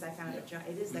proactive, and it's that kind of a job,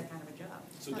 it is that kind of a job.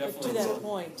 So To definitely. that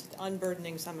point,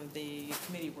 unburdening some of the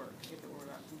committee work, if it were,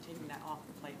 taking that off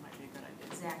the plate might be a good idea.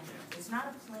 Exactly. It's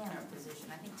not a planner position.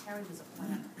 I think Terry was a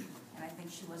planner, and I think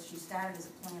she started as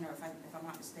a planner, if I'm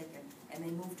not mistaken, and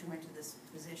they moved her into this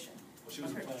position. Well, she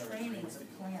was a But planner. her training was a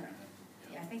planner.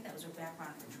 Yeah, I think that was her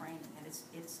background for training, and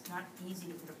it's not easy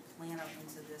to put a planner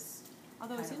into this.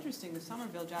 Although it's kind of- interesting, the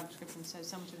Somerville job description says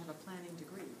someone should have a planning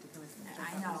degree to come into the job.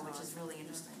 I know, which is really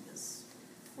interesting, because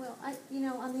Well,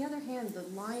 on the other hand, the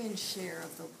lion's share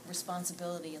of the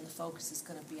responsibility and the focus is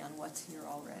gonna be on what's here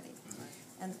already.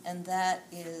 And that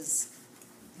is,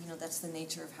 that's the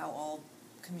nature of how all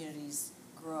communities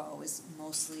grow, is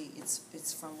mostly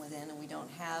it's from within, and we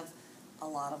don't have a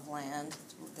lot of land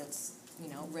that's,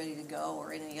 ready to go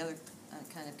or in any other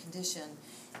kind of condition.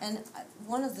 And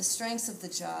one of the strengths of the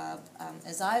job,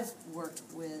 as I've worked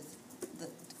with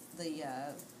the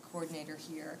coordinator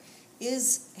here,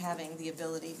 is having the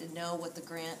ability to know what the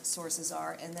grant sources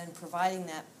are and then providing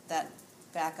that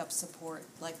backup support.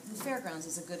 Like the fairgrounds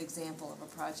is a good example of a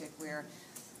project where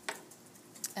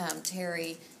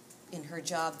Terry, in her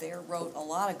job there, wrote a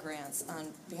lot of grants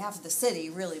on behalf of the city,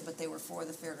 really, but they were for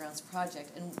the fairgrounds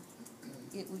project. And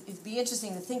it'd be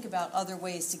interesting to think about other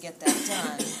ways to get that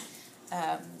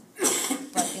done.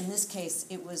 But in this case,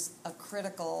 it was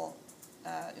critical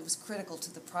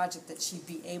to the project that she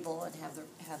be able and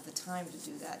have the time to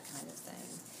do that kind of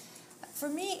thing. For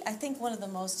me, I think one of the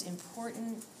most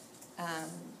important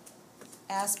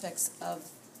aspects of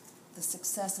the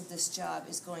success of this job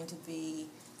is going to be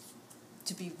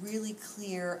really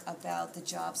clear about the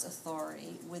job's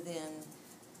authority within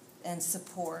and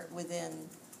support within,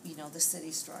 the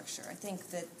city structure. I think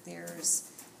that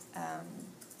there's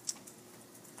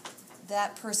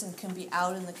that person can be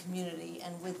out in the community,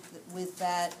 and with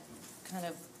that kind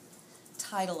of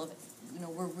title of,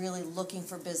 we're really looking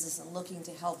for business and looking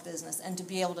to help business, and to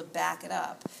be able to back it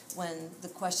up when the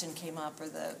question came up or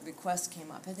the request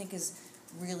came up, I think is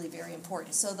really very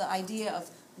important. So the idea of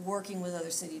working with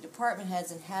other city department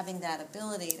heads and having that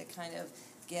ability to kind of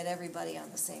get everybody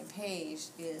on the same page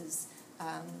is,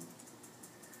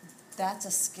 that's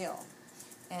a skill.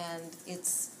 And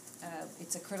it's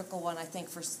a critical one, I think,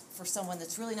 for someone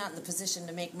that's really not in the position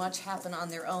to make much happen on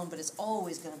their own, but is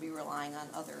always going to be relying on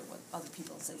other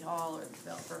people at City Hall or the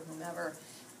developer, whomever,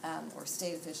 or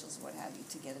state officials, what have you,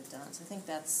 to get it done. So I think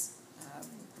that's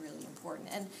really important.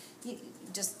 And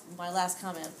just my last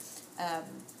comment,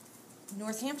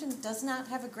 Northampton does not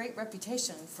have a great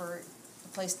reputation for a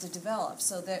place to develop,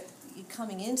 so that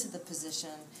coming into the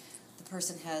position, the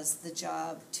person has the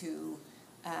job to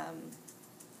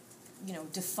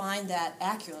define that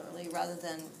accurately rather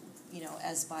than,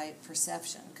 as by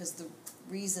perception. Because the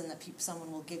reason that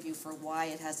someone will give you for why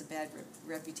it has a bad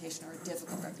reputation or a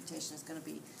difficult reputation is going to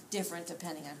be different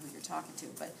depending on who you're talking to.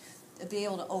 But to be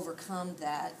able to overcome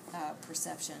that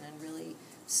perception and really,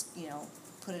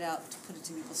 put it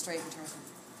to people straight in terms of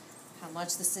how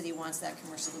much the city wants that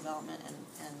commercial development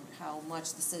and how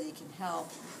much the city can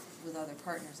help with other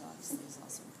partners, obviously, is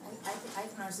also important. I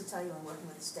can honestly tell you, I'm working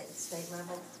with the state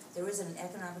level, there isn't an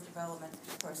economic development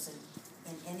person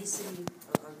in any city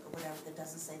or whatever that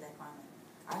doesn't say that comment.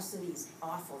 Our city is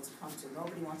awful to come to.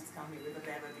 Nobody wants to come here. We have a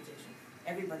bad reputation.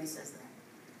 Everybody says that.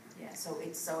 Yeah, so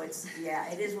it's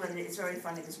it is what it is. It's very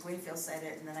funny because Greenfield said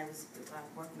it, and then I was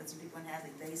working with some people in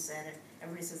Hadley. They said it.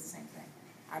 Everybody says the same thing.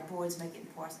 Our boards make it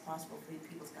impossible for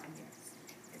people to come here.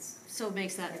 So it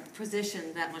makes that Yeah.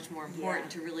 position that much more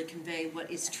important to really convey what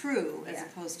is true as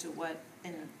opposed to what,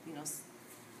 and, you know,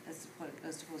 as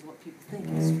opposed to what people think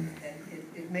is true. And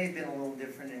it may have been a little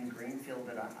different in Greenfield,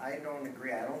 but I don't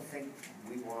agree. I don't think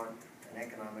we want an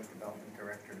economic development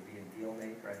director to be a deal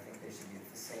maker. I think they should be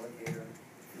a facilitator.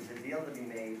 If there's a deal to be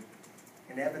made,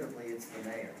 inevitably it's the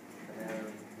mayor. No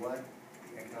matter what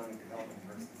the economic development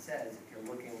person says, if you're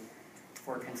looking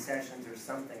for concessions or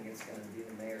something, it's going to be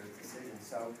the mayor's decision.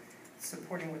 So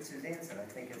supporting what Suzanne said, I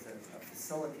think as a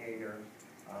facilitator,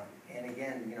 and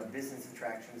again, you know, business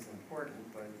attraction is important,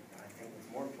 but I think what's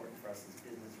more important for us is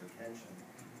business retention.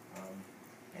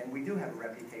 And we do have a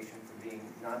reputation for being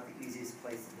not the easiest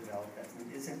place to develop. That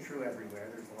isn't true everywhere.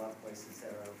 There's a lot of places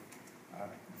that are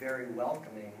very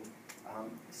welcoming.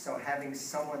 So having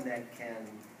someone that can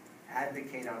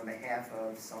advocate on behalf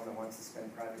of someone that wants to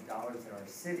spend private dollars in our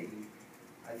city,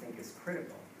 I think is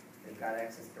critical. They've got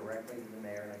access directly to the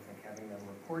mayor, and I think having them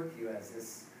report to you as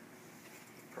this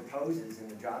proposes in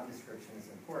the job description is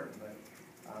important, but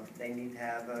they need to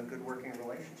have a good working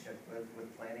relationship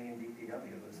with planning and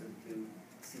DPW. Those are the two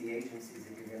city agencies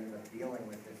that you're going to end up dealing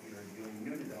with if you're doing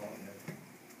new development,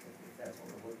 if that's what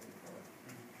we're looking for.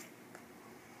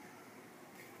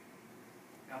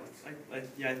 Alex?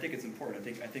 I think it's important.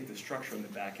 I think the structure on the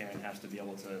back end has to be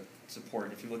able to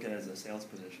support, if you look at it as a sales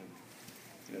position,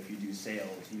 you know, if you do sales,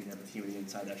 you need to have a team on the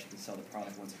inside that actually can sell the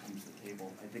product once it comes to the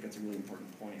table. I think that's a really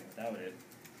important point. Without it,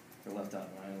 they're left out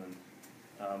on an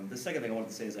island. The second thing I wanted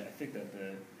to say is that I think that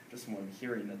just from what I'm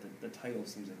hearing, that the title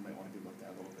seems like it might want to be looked at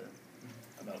a little bit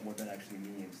about what that actually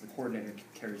means. The coordinator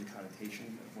carries a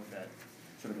connotation of what that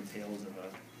sort of entails of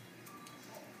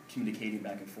communicating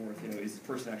back and forth. You know, is the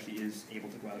person actually is able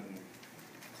to go out and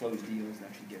close deals and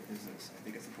actually get business. I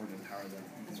think it's important to empower them.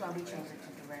 That's why we changed it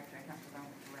to director, economic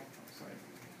development director. Right.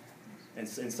 And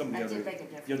some of That the did make a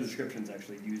difference. other descriptions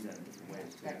actually use that in different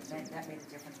ways. That made a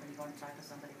difference when you go and talk to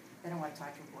somebody. They don't want to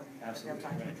talk to a coordinator, but they'll Absolutely,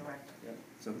 talk to a right. director. Yep.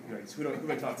 So, right, so who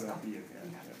do I talk about? You. Yeah.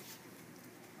 Yeah. Yeah.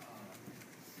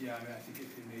 Yeah, I mean, I think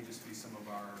it may just be some of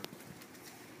our,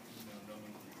 you know,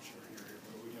 nomenclature here,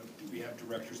 but we have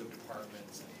directors of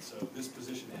departments, and so this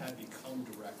position had become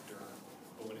director,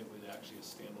 but when it was actually a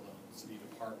standalone city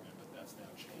department, but that's now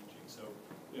changing. So,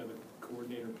 you know, the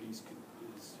coordinator piece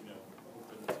is, you know,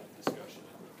 open to discussion,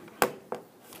 and it could be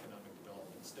economic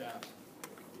development staff,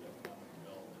 it could be economic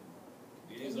development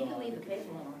liaison. You can leave the it could paper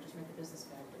be- alone, just make the business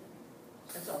guy do it.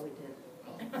 That's all we did.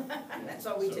 Oh. That's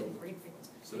all we So- did in Greenfield.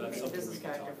 So We that's made the something we business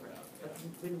can guy talk different, about, but yeah.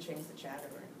 we didn't change the charter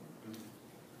or anything.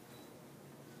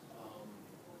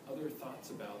 Other thoughts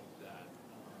about that?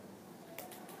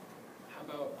 How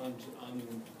about on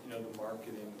you know, the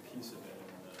marketing piece of it,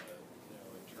 and you know,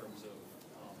 in terms of,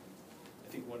 I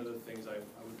think one of the things I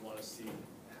would want to see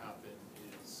happen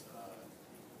is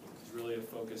really a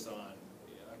focus on,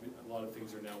 I mean, a lot of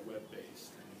things are now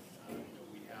web-based, and you know,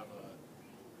 we have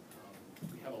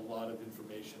a lot of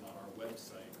information on our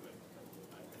website, but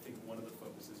I think one of the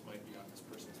focuses might be on this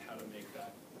person's how to make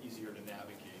that easier to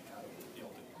navigate, how to be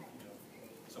able to, you know,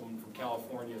 someone from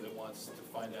California that wants to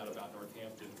find out about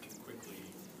Northampton can quickly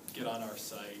get on our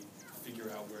site, figure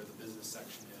out where the business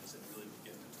section is, and really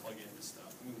begin to plug into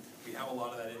stuff. I mean, we have a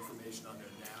lot of that information on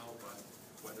there now, but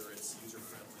whether it's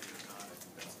user-friendly or not, I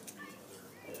think that's going to be another.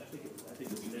 Yeah, I think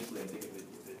initially, if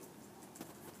it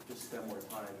just spend more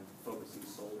time focusing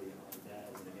solely on that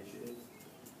as an initiative,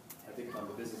 I think if I'm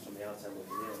the business from the outside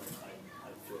looking in,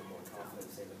 I feel more confident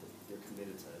saying that they're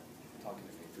committed to talking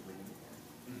to me through bringing me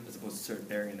in, as opposed to sort of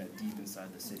burying that deep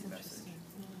inside the city message.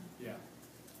 Yeah.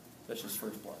 That's just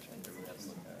first blush. I think everyone has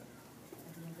to look at it.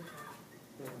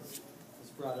 It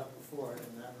was brought up before,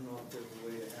 and I don't know if there's a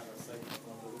way to have a site,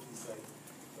 on the wiki site,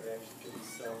 where it actually could be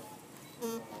self, a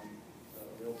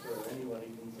realtor or anyone,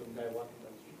 even some guy walking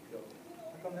down the street, go,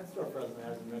 how come that store president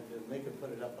hasn't rented? And they could put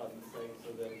it up on the site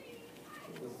so that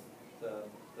it was, the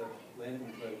land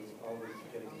inventory was always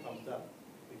getting pumped up,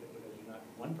 because you're not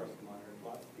one person monitoring,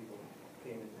 lots of people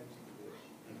paying attention to it.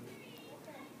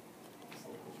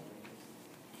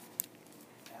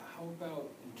 How about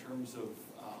in terms of,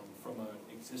 from an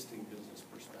existing business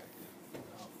perspective,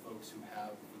 folks who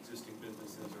have existing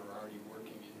businesses or are already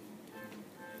working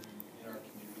in our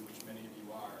community, which many of you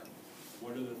are,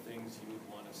 what are the things you would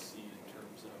want to see in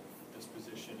terms of this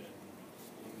position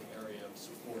in the area of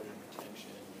support and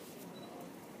retention,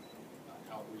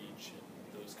 outreach, and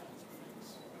those kinds of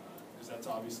things? Because that's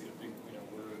obviously a big, you know,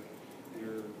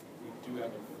 we do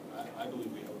have I believe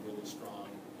we have a really strong,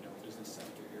 you know, business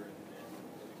sector here in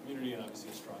the community, and obviously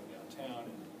a strong downtown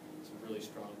and some really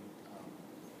strong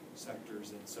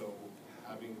sectors. And so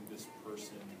having this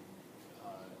person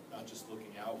not just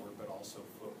looking outward, but also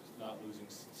not losing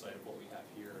sight of what we have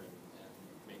here and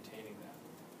maintaining that.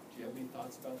 Do you have any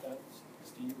thoughts about that,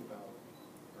 Steve, about?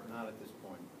 Or? Not at this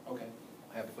point. Okay.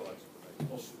 I have thoughts, but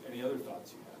Well, any other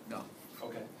thoughts you have? no.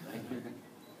 Okay. Thank you.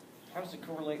 How does it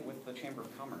correlate with the Chamber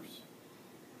of Commerce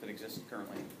that exists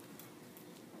currently?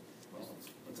 Well,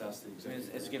 let's ask the I mean,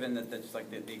 executive. it's given that that's like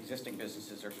the existing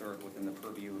businesses are sort of within the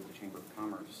purview of the Chamber of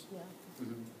Commerce. Yeah.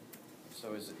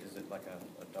 So is it like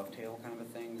a dovetail kind of a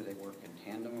thing? Do they work in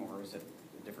tandem, or is it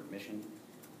a different mission?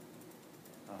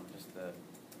 Just the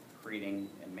creating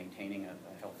and maintaining a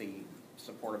healthy,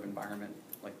 supportive environment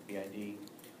like the BID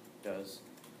does.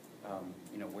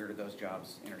 You know, where do those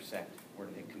jobs intersect? Where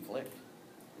do they conflict,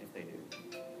 if they do?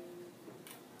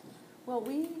 Well,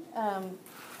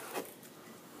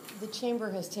 the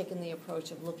Chamber has taken the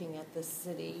approach of looking at the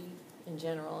city in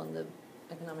general and the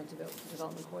economic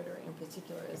development corridor in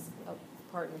particular as a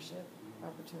partnership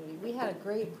opportunity. We had a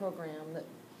great program that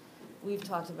we've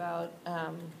talked about,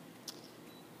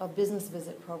 a business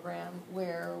visit program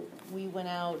where we went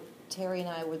out, Terry and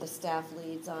I were the staff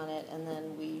leads on it, and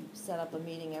then we set up a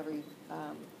meeting it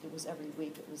was every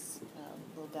week. It was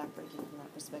a little backbreaking from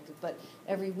that perspective, but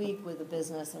every week with a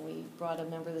business, and we brought a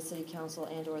member of the city council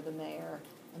and or the mayor,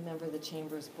 a member of the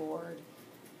chamber's board.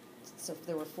 So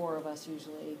there were 4 of us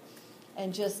usually,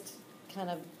 and just kind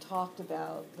of talked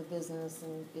about the business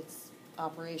and its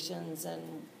operations and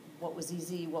what was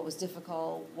easy, what was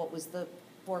difficult, what was the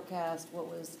forecast,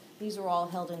 these were all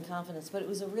held in confidence. But it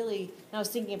was and I was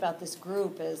thinking about this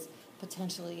group as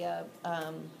potentially a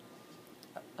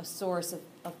source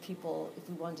of people if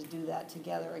we wanted to do that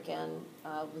together again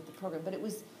with the program. But it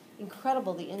was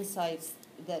incredible, the insights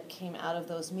that came out of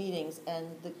those meetings. And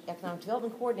the economic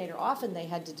development coordinator, often they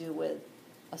had to do with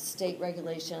a state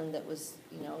regulation that was,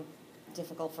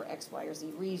 difficult for X, Y, or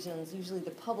Z regions. Usually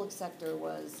the public sector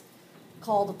was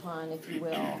called upon, if you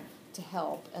will, to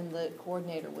help, and the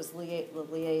coordinator was the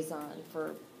liaison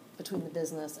between the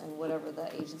business and whatever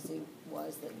the agency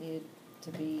was that needed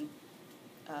to be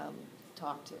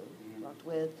talked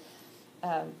with.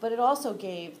 But it also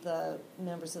gave the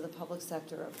members of the public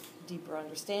sector a deeper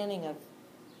understanding of,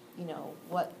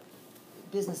 what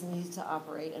business needs to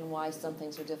operate and why some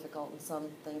things are difficult and some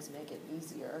things make it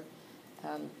easier.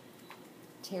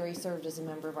 Terry served as a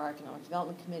member of our Economic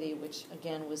Development Committee, which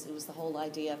again was the whole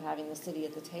idea of having the city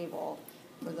at the table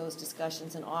for those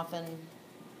discussions. And often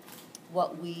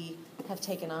what we have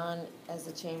taken on as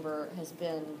a chamber has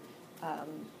been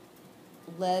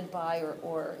led by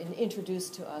or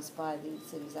introduced to us by the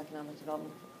city's Economic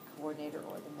Development Coordinator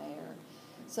or the mayor.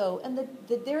 So, and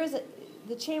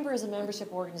the chamber is a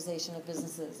membership organization of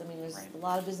businesses. I mean, there's a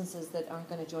lot of businesses that aren't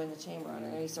going to join the chamber under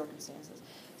any circumstances.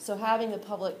 So having the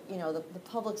public, the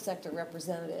public sector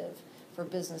representative for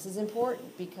business is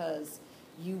important because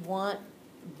you want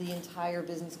the entire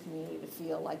business community to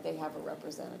feel like they have a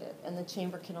representative, and the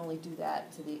chamber can only do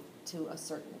that to a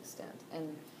certain extent.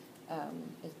 And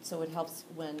so it helps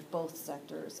when both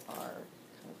sectors are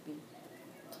kind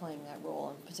of playing that role,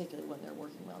 and particularly when they're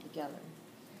working well together.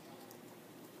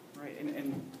 Right,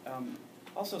 and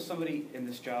also somebody in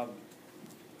this job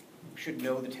should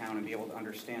know the town and be able to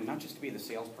understand, not just to be the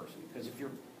salesperson. Because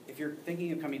if you're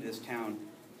thinking of coming to this town,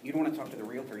 you don't want to talk to the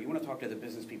realtor. You want to talk to the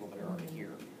business people that are already here.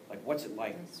 Like, what's it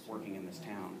like working in this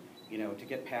town? To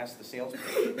get past the sales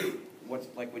pitch. What's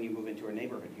it like when you move into a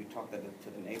neighborhood? You talk to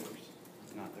the neighbors,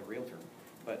 not the realtor.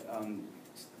 But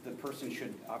the person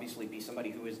should obviously be somebody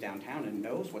who is downtown and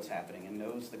knows what's happening and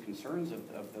knows the concerns of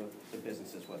the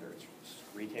businesses, whether it's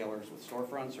retailers with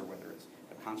storefronts or whether it's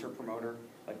a concert promoter.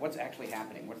 Like, what's actually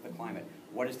happening? What's the climate?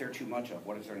 What is there too much of?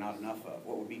 What is there not enough of?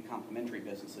 What would be complementary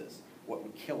businesses? What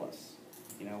would kill us?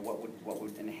 What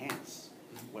would enhance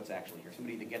what's actually here?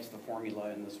 Somebody that gets the formula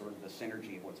and the sort of the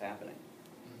synergy of what's happening,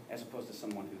 as opposed to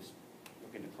someone who's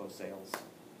looking to close sales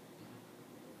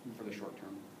for the short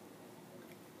term.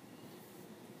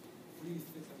 What do you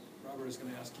think? Robert is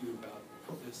going to ask you about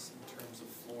this in terms of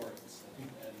Florence.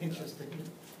 Interesting.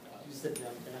 You said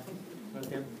downtown.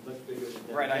 Northampton much bigger than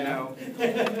downtown. Right, I know.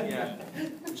 Yeah.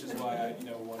 Which is why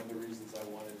one of the reasons I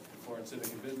wanted Florence Civic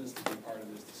and Business to be part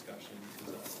of this discussion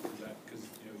because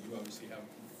you obviously have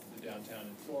the downtown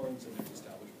in Florence and there's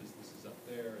established businesses up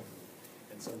there,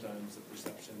 and sometimes the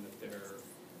perception that they're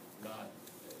not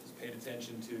paid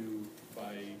attention to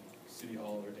by City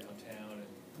Hall or downtown,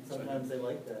 and And sometimes they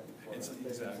like that.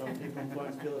 Exactly. Some people in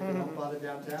Florence feel if they don't bother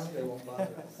downtown, they won't bother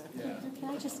us. Yeah. Can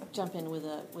I just jump in with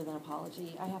an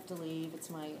apology? I have to leave. It's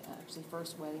my actually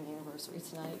first wedding anniversary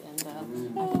tonight, and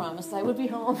I promised I would be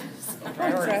home.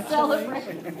 Celebrate.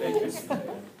 Thank you,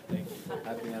 Samantha. Thank you.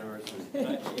 Happy anniversary.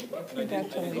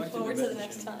 Look forward to the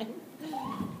next time.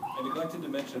 I neglected to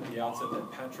mention at the outset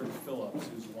that Patrick Phillips,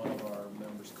 who's one of our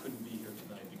members, couldn't be here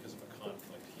tonight because of a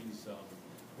conflict. He's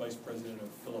Vice President of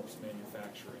Phillips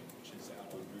Manufacturing, which is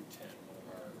out on Route 10, one of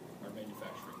our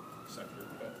manufacturing sector.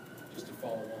 But just to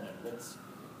follow on, what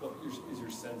is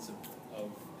your sense of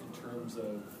in terms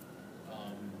of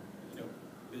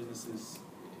businesses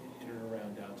in and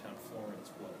around downtown Florence,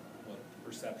 what the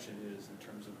perception is in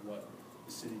terms of what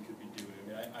the city could be doing?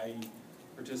 I mean, I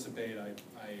participate.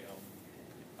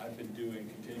 I've been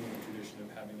continuing the tradition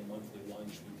of having a monthly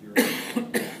lunch with your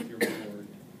board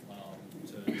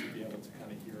to be able to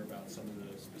kind of hear about some of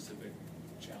the specific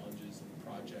challenges and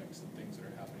projects and things that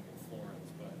are happening in Florence,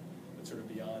 but sort of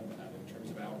beyond that in terms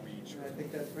of outreach. And I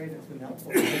think that's great. It's been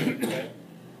helpful. I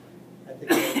think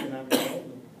the economic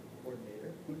development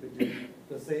coordinator could do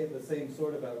the same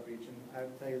sort of outreach. And I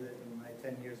would tell you that in my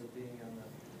 10 years of being on the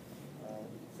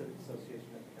Civic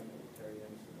Association at the Chemical Terry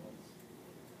Anderson once,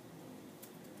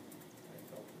 I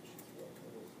felt that she threw up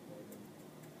hurdles more than,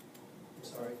 I'm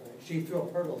sorry, she threw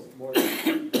up hurdles more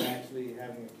than actually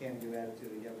having a can-do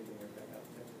attitude. Yeah, we can work that out.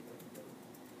 But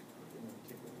in a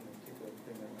particular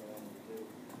thing that I wanted to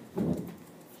do,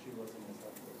 she wasn't as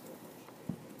helpful so much.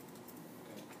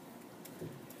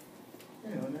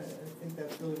 And I think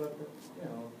that's really what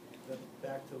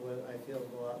back to what I feel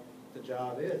the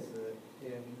job is.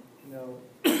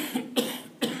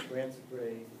 Grants are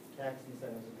great, tax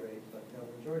incentives are great, but the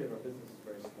majority of our business is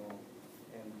very small,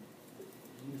 and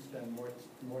you spend more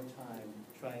time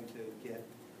trying to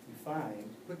you find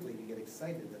quickly to get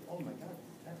excited that, oh my God,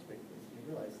 this is tax break. You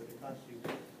realize that it costs you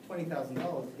 $20,000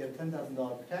 to get a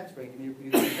 $10,000 tax break, and you're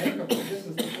bankrupt the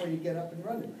business before you get up and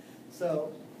running.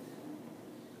 So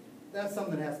that's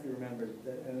something that has to be remembered,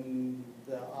 and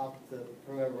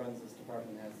whoever runs this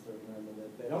department has to remember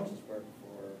that they don't just work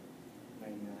for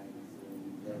 99s.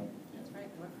 That's right,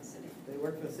 they work for the city. They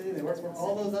work for the city, they work for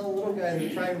all those other little guys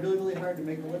that are trying really, really hard to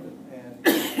make a living, and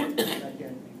that can't be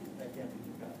forgotten.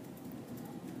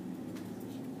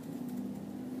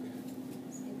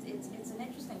 It's an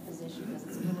interesting position because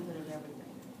it's a little bit of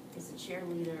everything. It's a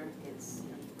cheerleader, it's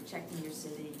protecting your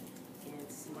city,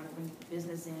 it's you want to bring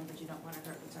business in, but you don't want to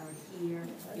hurt what's already here.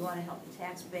 You want to help the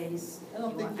tax base. I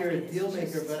don't think you're a deal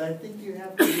maker, but I think you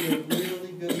have to be a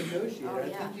really good negotiator. Oh, yeah.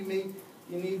 I think you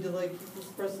need to keep this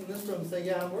person in this room and say,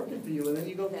 yeah, I'm working for you, and then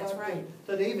you go That's talk right.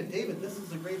 to David, this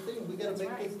is a great thing, we gotta That's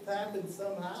make right. this happen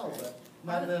somehow, but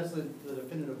not necessarily the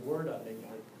definitive word on making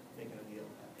a deal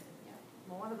happen. Yeah.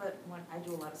 Well, I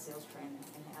do a lot of sales training,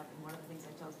 and one of the things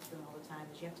I tell them all the time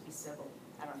is you have to be civil.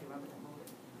 I don't know if you remember that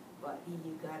movie, but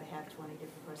you've got to have 20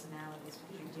 different personalities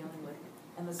because you're dealing with,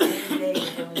 and the same day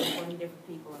you're dealing with 20 different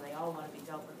people, and they all want to be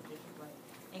dealt with a different way,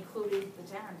 including the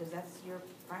town, because that's your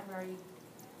primary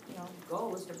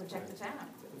goal is to protect the town.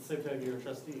 At the same time, you're a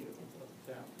trustee of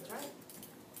the town. That's right.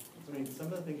 I mean, some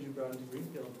of the things you brought into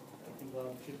Greenfield, I think a lot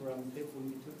of people around the table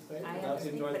wouldn't be too excited I about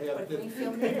in understand, but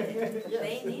Greenfield needed it. But Yes.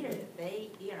 they needed it.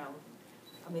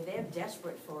 They're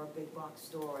desperate for a big box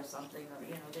store or something, or,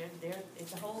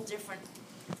 it's a whole different,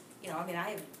 I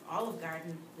have Olive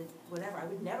Garden, whatever, I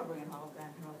would never bring in Olive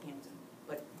Garden to Northampton,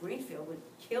 but Greenfield would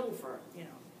kill for,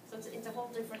 so it's a whole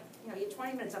different, you're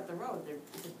 20 minutes up the road,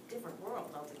 it's a different world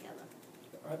altogether.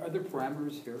 Are there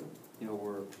parameters here,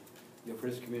 where, for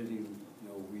this community,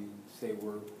 we say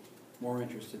we're more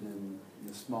interested in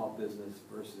the small business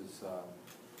versus, a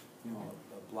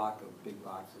block of big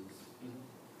boxes?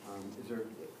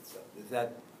 Is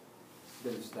that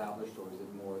been established, or is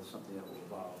it more something that will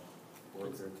evolve over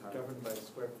a period of time? Governed by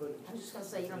square footage. I was just gonna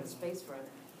say, you don't have the space for it.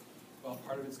 Well,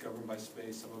 part of it's governed by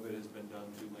space, some of it has been done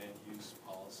through land use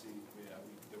policy.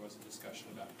 There was a discussion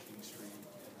about King Street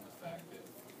and the fact that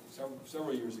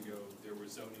several years ago, there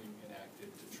was zoning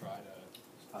enacted to try to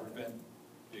prevent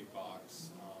big box.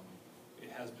 It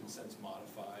has been since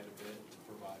modified a bit to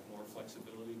provide more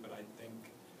flexibility, but I think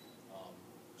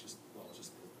just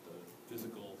the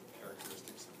physical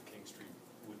characteristics of King Street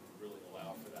wouldn't really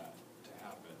allow for that to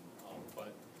happen.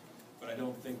 But I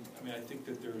don't think, I think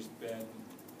that there's been,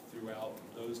 throughout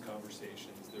those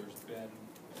conversations, there's been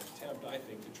an attempt, I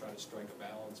think, to try to strike a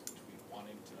balance between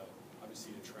wanting to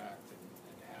obviously attract and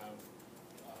have,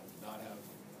 not have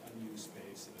unused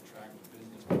space and attract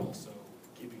business, but also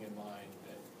keeping in mind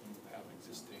that you have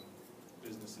existing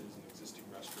businesses and existing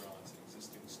restaurants and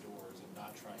existing stores and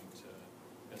not trying to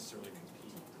necessarily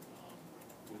compete.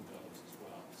 with those as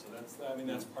well. So that's, I mean,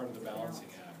 that's part of the balancing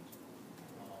act.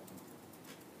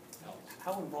 Helps.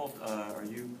 How involved are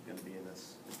you going to be in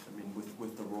this? I mean,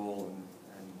 with the role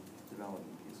and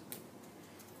development piece of it?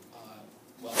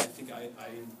 Well, I think I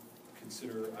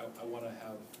consider, I want to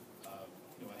have,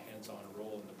 you know, a hands-on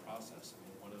role in the process. I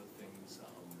mean, one of the things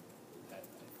that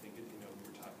I think, you know, we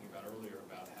were talking about earlier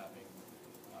about having,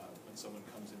 when someone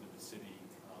comes into the city,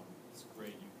 it's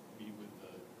great, you meet with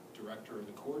the director or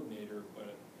the coordinator,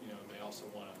 but, you know, they also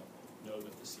want to know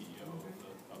that the CEO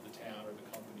of the town or the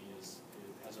company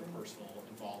has a personal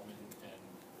involvement and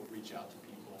will reach out to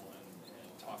people and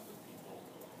talk with people.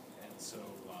 And so,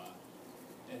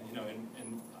 and, you know,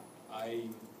 and I,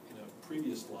 in a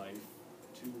previous life,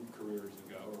 2 careers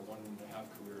ago, or 1.5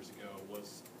 careers ago,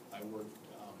 I worked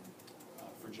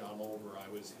for John Olver. I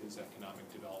was his economic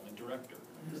development director.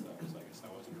 I guess I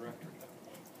was a director at that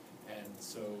point. And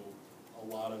so a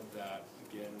lot of that,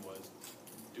 again, was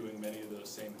doing many of those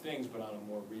same things, but on a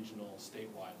more regional,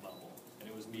 statewide level. And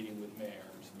it was meeting with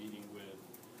mayors, meeting with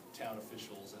town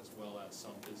officials, as well as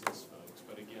some business folks.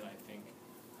 But again, I think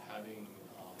having,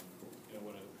 you know,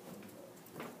 when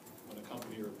a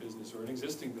company or a business or an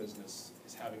existing business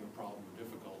is having a problem or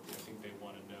difficulty, I think they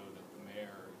want to know that the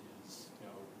mayor is, you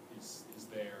know, is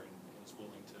there and is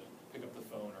willing to pick up the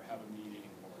phone or have a meeting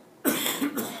or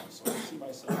so I see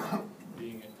myself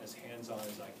being as hands-on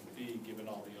as I can be, given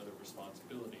all the other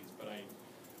responsibilities. But I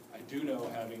do know,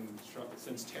 having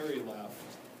since Terry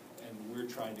left, and we're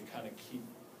trying to kind of keep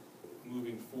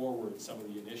moving forward some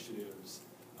of the initiatives,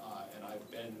 and I've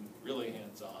been really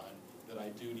hands-on, that I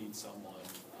do need someone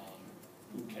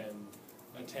who can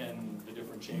attend the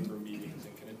different chamber meetings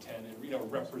and can attend and, you know,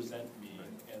 represent me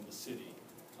and the city.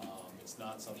 It's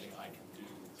not something I can do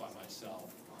by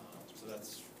myself. So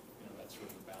that's, you know, that's sort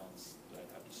of the balance that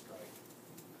I have to strike.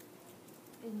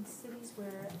 In cities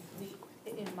where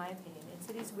in my opinion, in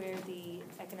cities where the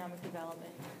economic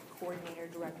development coordinator,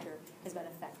 director has been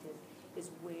effective, is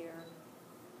where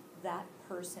that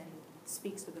person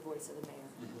speaks with the voice of the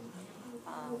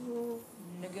mayor.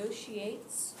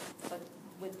 Negotiates, but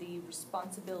with the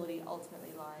responsibility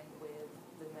ultimately lying with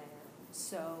the mayor.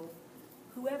 So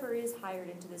whoever is hired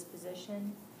into this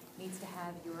position needs to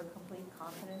have your complete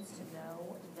confidence to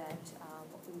know that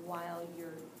while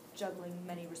you're juggling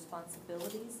many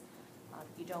responsibilities,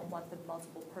 you don't want the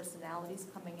multiple personalities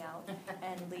coming out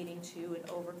and leading to an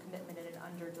overcommitment and an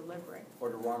under-delivering. Or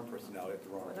the wrong personality at the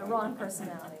wrong time. The wrong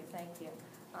personality, thank you.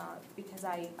 Because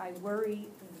I worry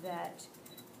that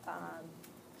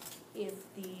if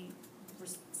the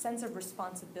sense of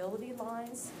responsibility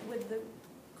lies with the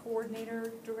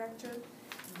coordinator director,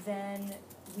 then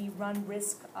we run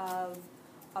risk of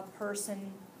a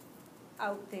person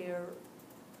out there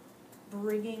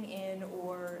bringing in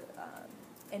or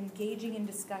engaging in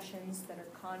discussions that are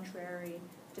contrary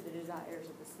to the desires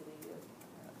of the city of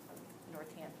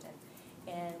Northampton.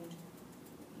 And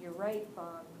you're right,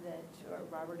 Bob, or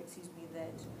Robert, excuse me,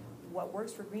 that what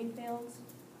works for Greenfields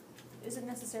isn't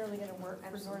necessarily going to work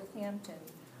for Northampton.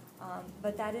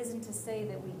 But that isn't to say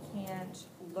that we can't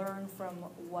learn from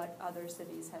what other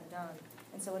cities have done.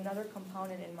 And so another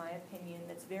component, in my opinion,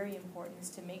 that's very important is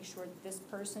to make sure that this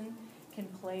person can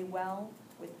play well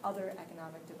with other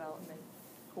economic development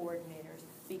coordinators,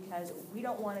 because we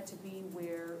don't want it to be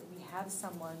where we have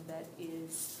someone that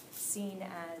is seen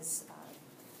as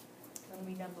going to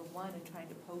be number one and trying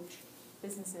to poach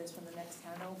businesses from the next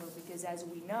town over, because as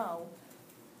we know,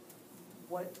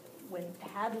 when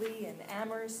Hadley and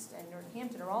Amherst and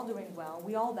Northampton are all doing well,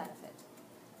 we all benefit.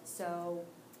 So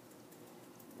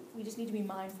we just need to be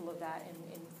mindful of that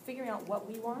in figuring out what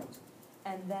we want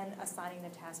and then assigning the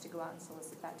task to go out and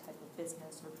solicit that type of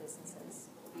business or businesses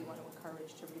we want to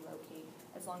encourage to relocate,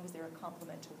 as long as they're a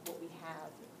complement to what we have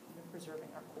in preserving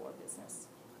our core business.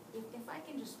 If I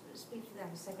can just speak to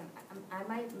that a second, I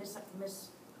might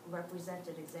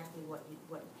misrepresented exactly what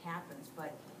happens,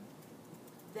 but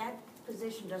that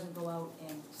position doesn't go out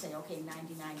and say, okay,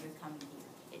 99, you're coming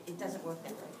here. It doesn't work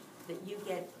that way. That you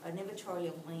get an inventory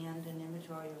of land, an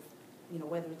inventory of, you know,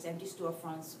 whether it's empty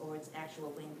storefronts or it's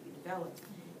actual land to be developed,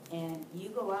 and you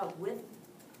go out with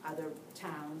other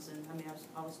towns, and I mean,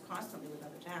 I was constantly with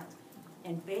other towns,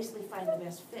 and basically find the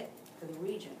best fit for the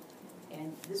region.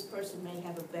 And this person may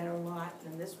have a better lot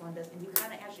than this one does, and you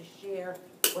kind of actually share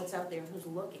what's out there and who's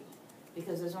looking.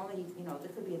 Because there's only, you know, there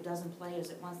could be a dozen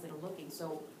players at once that are looking.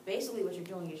 So basically what you're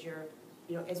doing is you're,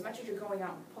 you know, as much as you're going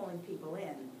out and pulling people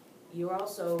in, you're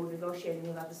also negotiating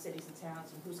with other cities and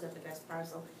towns and who's got the best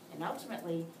parcel. And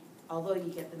ultimately, although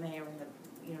you get the mayor and the,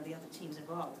 you know, the other teams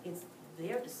involved, it's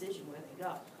their decision where they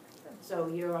go. So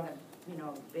you're on a, you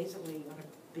know, basically on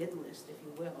a bid list, if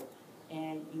you will.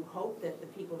 And you hope that the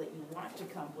people that you want to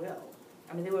come will.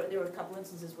 I mean, there were a couple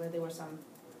instances where there were some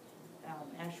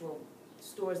actual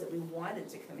stores that we wanted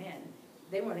to come in,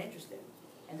 they weren't interested.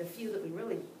 And the few that we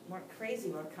really weren't crazy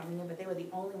about coming in, but they were the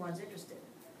only ones interested.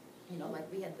 You know,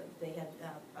 like they had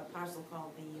a parcel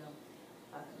called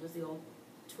it was the old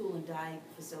tool and die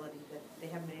facility that they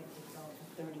haven't been able to develop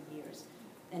for 30 years.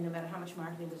 And no matter how much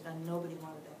marketing was done, nobody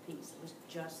wanted that piece. It was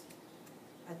just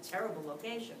a terrible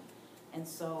location. And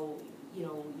so, you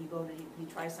know, you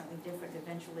try something different,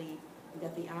 eventually we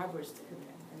got the arborists to come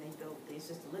in and they built the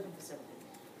assisted living facility.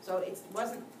 So it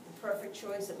wasn't the perfect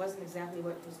choice, it wasn't exactly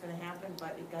what was gonna happen,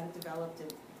 but it got it developed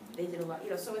and they did a lot, you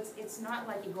know, so it's not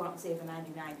like you go out and say for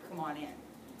 99, come on in.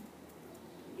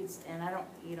 And I don't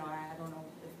know,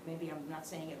 if maybe I'm not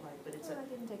saying it right, but it's I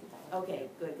didn't take it that way. okay,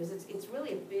 good, because it's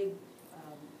really a big,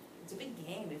 it's a big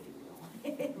game, if you will.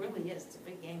 It really is, it's a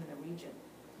big game in the region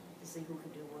to see who can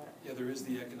do what. Yeah, there is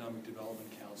the Economic Development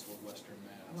Council of Western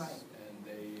Mass. Right. And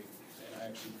I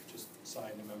actually just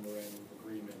signed a memorandum of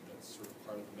agreement that's sort of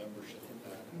part of the membership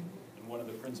of that. And one of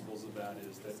the principles of that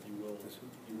is that you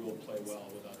will play well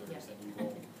with others, Yeah. and you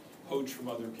won't poach from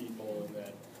other people, and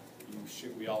that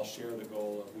we all share the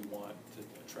goal of we want to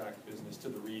attract business to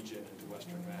the region and to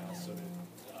Western Mass, so that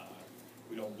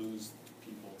we don't lose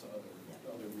people to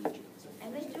other regions.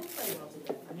 And they do play well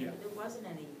together. I mean, Yeah. there wasn't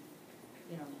any,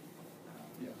 you know,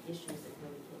 Yeah. issues that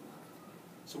really came up.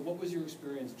 So what was your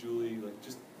experience, Julie? Like,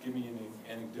 just give me an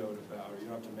anecdote about, or you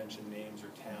don't have to mention names or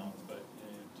towns, but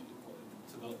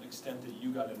to the extent that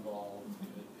you got involved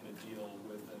in a deal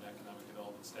with an economic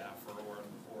development staffer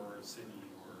or a city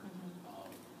or.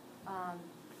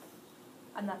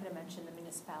 I'm not gonna mention the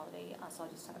municipality, so I'll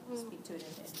just speak to it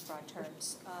in broad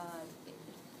terms.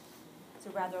 It's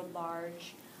a rather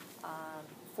large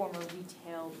former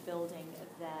retail building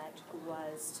that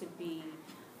was to be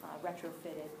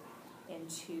retrofitted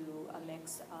into a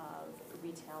mix of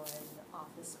retail and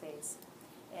office space.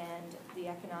 And the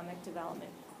economic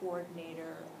development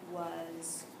coordinator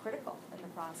was critical in the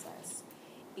process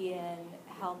in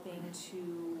helping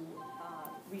to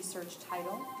research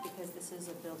title, because this is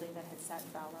a building that had sat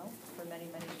fallow for many,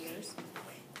 many years,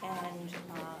 and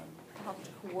helped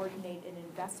coordinate an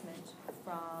investment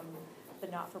from the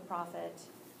not-for-profit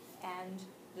and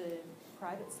the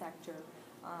private sector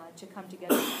to come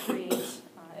together to create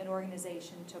an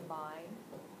organization to buy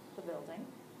the building,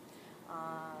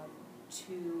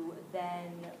 to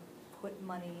then put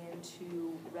money in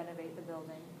to renovate the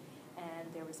building,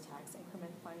 and there was tax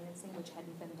increment financing, which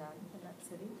hadn't been done in that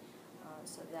city.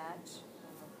 So that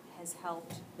has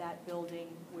helped that building,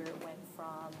 where it went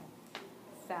from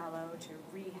fallow to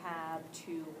rehab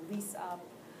to lease up.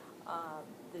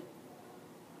 The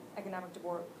economic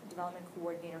development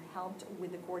coordinator helped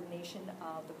with the coordination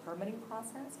of the permitting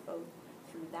process, both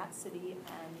through that city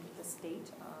and the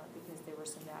state, because there were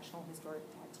some national historic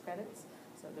tax credits,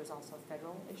 so there's also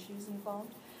federal issues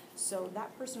involved. So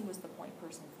that person was the point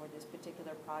person for this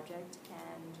particular project,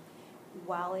 and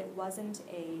while it wasn't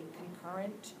a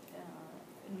concurrent,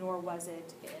 nor was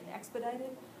it an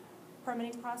expedited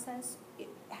permitting process,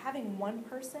 having one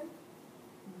person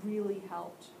really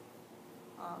helped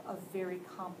a very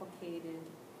complicated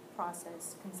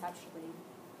process conceptually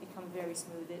become very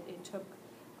smooth. It took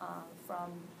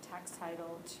from tax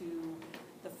title to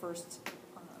the first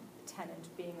tenant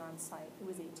being on site, it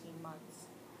was 18 months.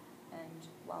 And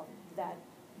while that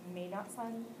may not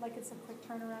sound like it's a quick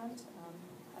turnaround,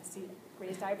 I see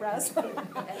raised eyebrows.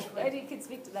 Eddie can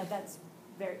speak to that, that's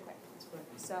very quick.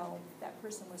 So that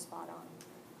person was spot on.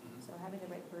 So having the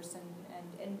right person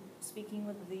and speaking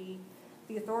with the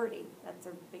authority, that's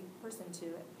a big person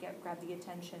to grab the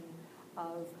attention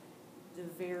of the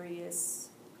various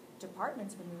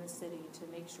departments within the city to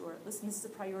make sure, listen, this is a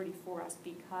priority for us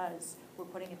because we're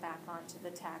putting it back onto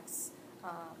the tax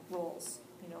rolls.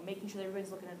 You know, making sure that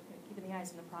everybody's looking at, keeping the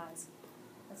eyes on the prize.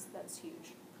 That's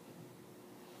huge.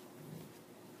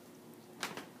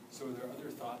 So are there other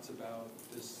thoughts about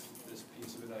this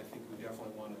piece of it? I think we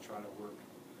definitely want to try to work,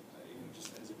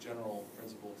 just as a general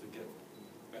principle, to get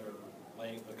better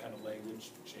the kind of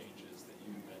language changes that you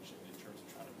mentioned in terms of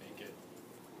trying to make it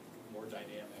more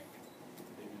dynamic.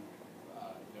 Maybe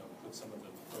put some of the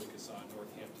focus on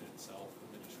Northampton itself in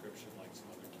the description, like some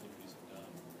other communities have done,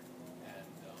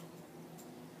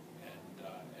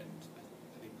 and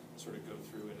I think sort of go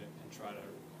through it and try to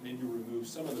maybe remove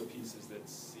some of the pieces that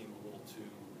seem a little too.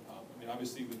 I mean,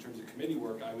 obviously, in terms of committee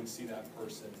work, I would see that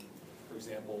person, for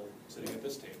example, sitting at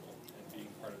this table and being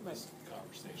part of this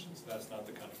conversation. So that's not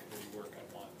the kind of committee work I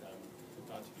want them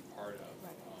not to be part of.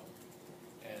 Right.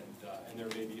 And there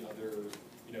may be other,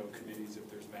 committees, if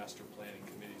there's master planning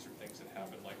committees or things that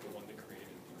happen, like the one that created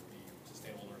the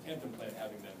Sustainable Northampton Plan,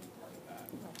 having them be part of that.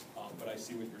 But I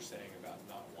see what you're saying about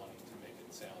not wanting to make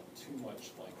it sound too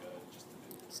much like just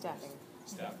Staffing.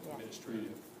 staff Yeah.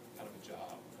 administrative kind of a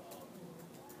job.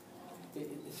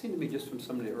 It seemed to me, just from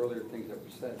some of the earlier things that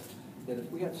were said, that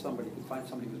if we had somebody, could find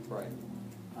somebody who's bright,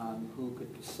 who could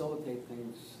facilitate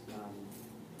things,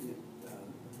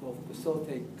 both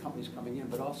facilitate companies coming in,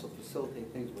 but also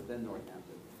facilitate things within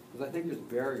Northampton. Because I think there's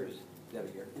barriers that are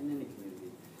here in any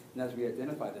community. And as we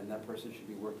identify them, that person should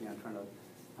be working on trying to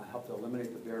help to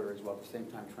eliminate the barriers while at the same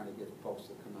time trying to get folks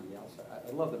to come on the outside.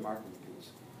 I love the marketing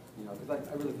piece, because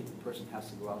I really think the person has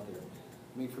to go out there.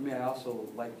 I mean, for me, I also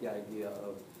like the idea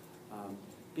of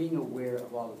being aware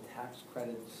of all the tax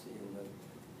credits and the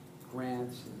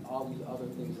grants and all these other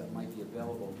things that might be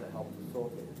available to help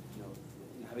facilitate it.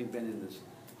 Having been in this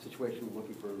situation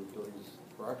looking for buildings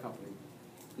for our company,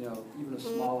 even a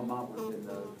small amount would have been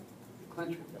the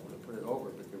clincher that would have put it over,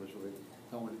 but there was really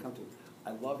no one to come to.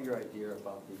 I love your idea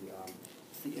about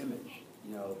the image,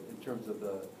 in terms of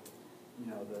the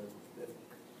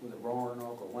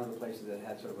Roanoke, or one of the places that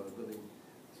had sort of a really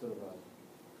sort of a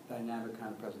dynamic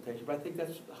kind of presentation. But I think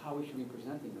that's how we should be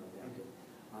presenting Northampton.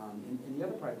 And the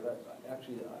other part of that,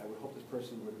 actually, I would hope this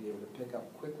person would be able to pick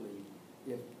up quickly,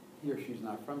 if he or she's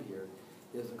not from here,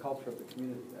 is the culture of the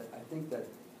community. I think that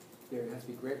there has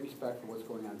to be great respect for what's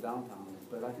going on downtown,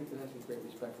 but I think there has to be great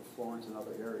respect for Florence and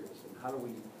other areas. And how do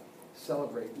we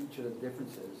celebrate each of the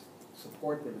differences,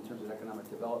 support them in terms of economic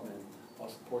development, while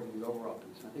supporting the overall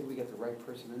piece? And I think we get the right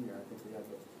person in there. I think we have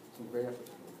some great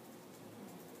opportunities.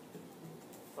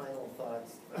 Final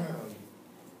thoughts.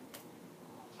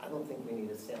 I don't think we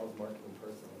need a sales marketing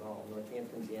person at all.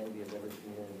 Northampton's the envy of every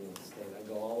community in the state. I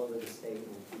go all over the state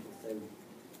and people say,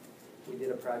 we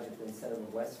did a project in Center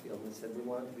of Westfield and they said, we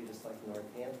want it to be just like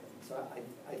Northampton. So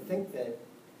I think that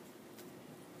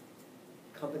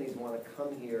companies want to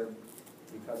come here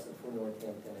because of who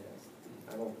Northampton is.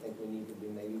 I don't think we need to do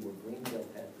maybe what Greenfield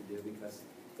had to do, because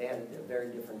they had a very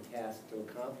different task to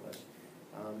accomplish.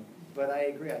 But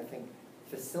I agree, I think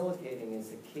facilitating is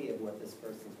the key of what this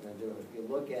person's going to do. If you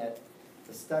look at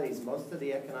the studies, most of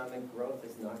the economic growth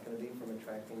is not going to be from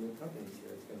attracting new companies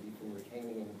here. It's going to be from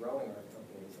retaining and growing our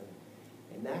companies. And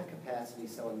in that capacity,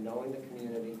 so in knowing the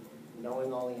community,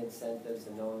 knowing all the incentives,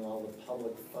 and knowing all the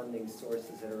public funding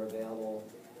sources that are available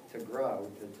to grow,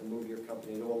 to move your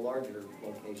company to a larger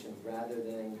location rather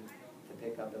than to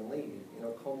pick up and leave.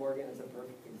 Colmorgan is a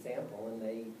perfect example, and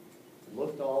they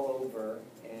looked all over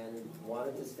and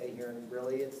wanted to stay here, and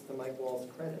really it's to Mike Wall's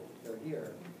credit they're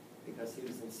here, because he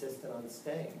was insistent on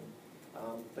staying.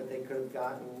 But they could have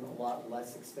gotten a lot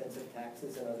less expensive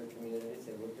taxes in other communities.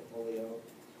 They looked at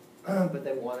Holyoke, but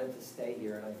they wanted to stay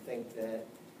here, and I think that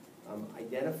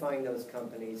identifying those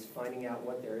companies, finding out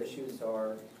what their issues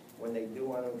are when they do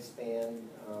want to expand,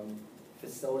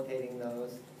 facilitating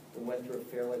those. We went through a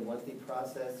fairly lengthy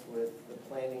process with the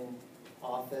planning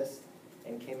office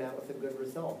and came out with a good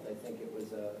result. I think it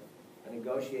was a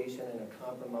negotiation and a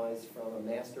compromise from a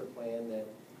master plan that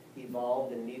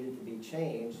evolved and needed to be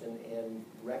changed, and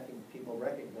people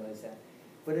recognize that.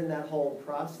 But in that whole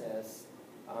process,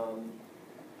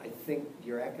 I think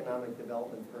your economic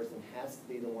development person has to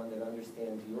be the one that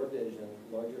understands your vision,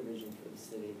 larger vision for the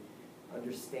city,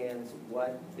 understands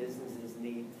what businesses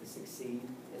need to succeed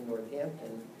in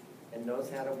Northampton, and knows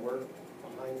how to work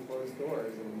behind closed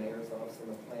doors in the mayor's office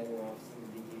and the planning office and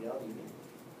the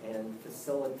DPW, and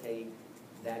facilitate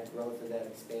that growth or that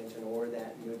expansion or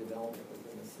that new development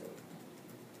within the city.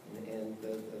 And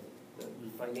the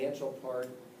financial part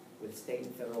with state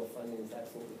and federal funding is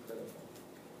absolutely critical.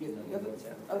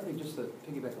 The other thing, just to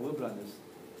piggyback a little bit on this,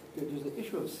 there's the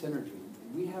issue of synergy.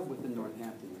 We have within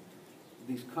Northampton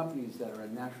these companies that are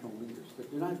national leaders.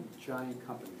 They're not giant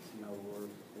companies, or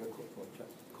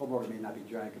Colmorgan may not be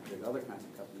giant compared to other kinds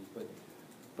of companies,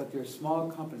 but they're small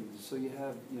companies. So you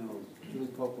have, Julie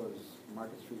Popo's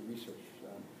Market Street Research.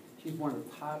 She's one of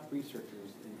the top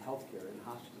researchers in healthcare and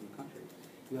hospitals in the country.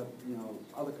 You have,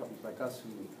 other companies like us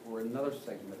who are another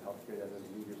segment of healthcare that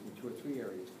are leaders in 2 or 3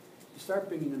 areas. You start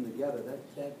bringing them together, that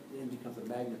then becomes a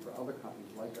magnet for other companies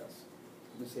like us.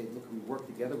 You say, look, we work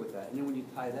together with that. And then when you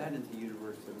tie that into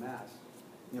University of Mass,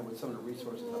 with some of the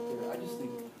resources up there, I just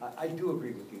think, I do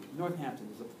agree with you. Northampton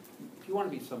is if you want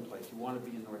to be someplace, you want to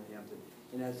be in Northampton.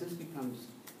 And as this becomes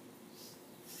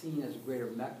seen as a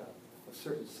greater mecca of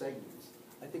certain segments,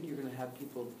 I think you're going to have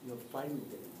people, fighting to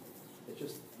get in. It's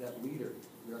just that leader,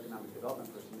 your economic development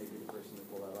person, may be the person to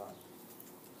pull that off.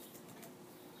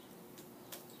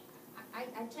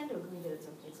 I tend to agree that it's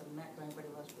a mecca, everybody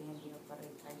loves being here, but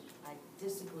I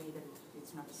disagree that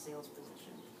it's not a sales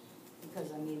position.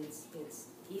 because, I mean, it's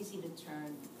easy to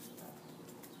turn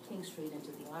King Street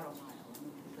into the auto mile, I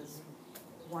mean, because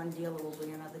one dealer will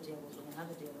bring another dealer,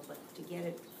 but to get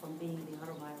it from being the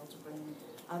auto mile to bringing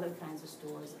other kinds of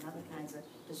stores and other kinds of,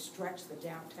 to stretch the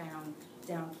downtown,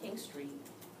 down King Street,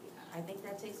 I think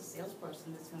that takes a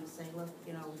salesperson that's gonna say, look,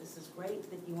 you know, this is great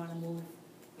that you wanna move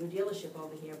your dealership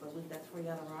over here, but we've got 3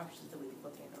 other options that we could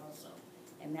look at also.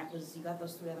 And that was, you got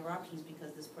those 3 other options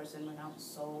because this person went out and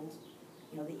sold,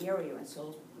 you know, the area and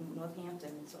sold Northampton,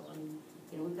 and so, I mean,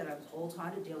 you know, we've got an old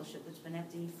Honda dealership that's been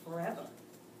empty forever.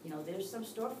 You know, there's some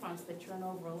storefronts that turn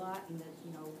over a lot and that,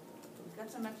 you know, we've got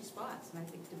some empty spots. And I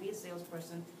think to be a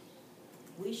salesperson,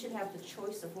 we should have the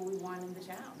choice of who we want in the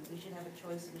town. We should have a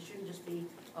choice, and it shouldn't just be,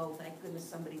 oh, thank goodness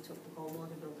somebody took the Gold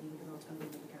Morgan building, even though it's gonna be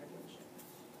the car dealership.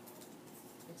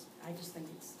 I just think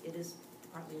it is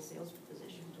partly a sales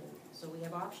position too, so we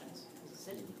have options as a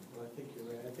city. Well, I think you're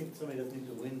right. I think somebody doesn't need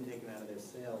the wind taken out of their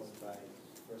sails by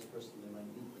the first person they might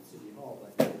meet at City Hall,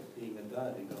 like being a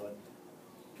dud and going,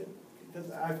 because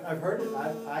I've heard it,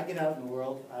 I get out in the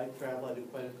world, I travel, I do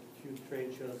quite a few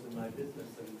trade shows in my business,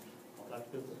 and a lot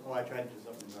of people say, oh, I tried to do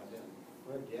something right then.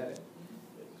 Forget it.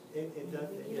 It does,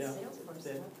 you know,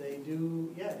 they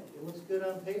do, yeah, it looks good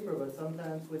on paper, but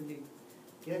sometimes when you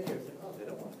get here, it's like, oh, they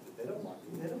don't want to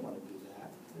do that.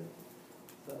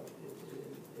 So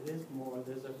it is more,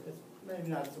 it's maybe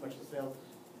not so much the sales,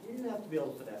 you have to be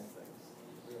able to finesse things,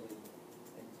 really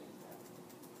make things happen.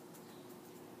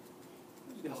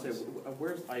 I was gonna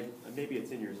say, maybe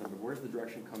it's in yours, but where's the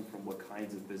direction come from? What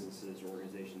kinds of businesses or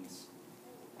organizations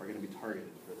are gonna be targeted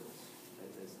for this?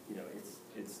 You know,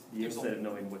 it's the instead of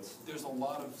knowing what's. There's a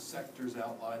lot of sectors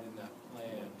outlined in that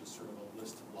plan, just sort of a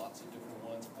list of lots of different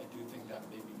ones. I do think that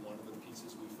may be one of the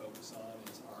pieces we focus on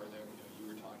is, are there, you know, you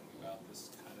were talking about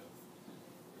this kind of,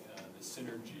 the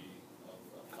synergy of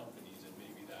companies, and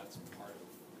maybe that's part of,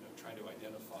 you know, trying to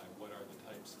identify what are the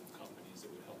types of companies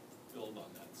that would help build on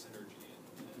that synergy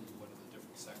and what are the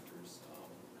different sectors.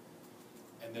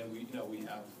 And then we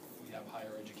have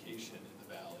higher education in the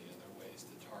valley, and there are ways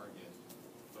to target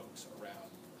folks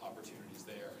around opportunities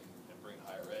there and bring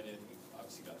higher ed in. We've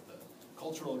obviously got the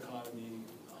cultural economy,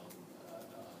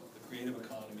 the creative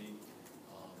economy,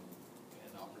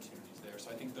 and opportunities there.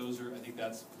 So I think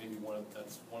that's maybe one of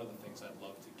the things I'd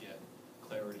love to get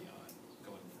clarity on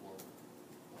going forward.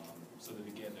 So that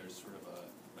again, there's sort of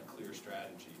a clear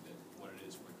strategy that what it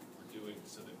is we're doing,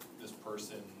 so that this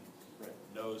person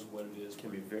knows what it is. Can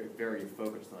be very, very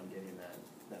focused on getting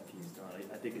that piece done.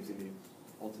 I think it's gonna be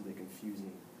ultimately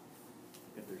confusing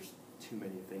if there's too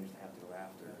many things to have to go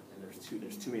after, and there's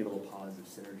too many little positive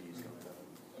synergies going on.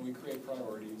 And we create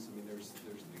priorities. I mean,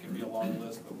 it can be a long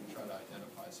list, but we try to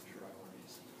identify some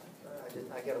priorities.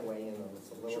 I got to weigh in on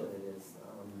this a little bit.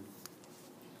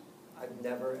 I've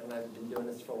never, and I've been doing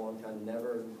this for a long time,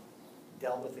 never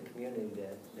dealt with a community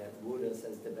that wooed us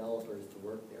as developers to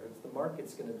work there. It's the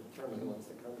market's going to determine who wants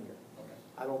to come here. Okay.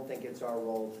 I don't think it's our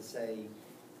role to say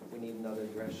we need another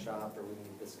dress shop, or we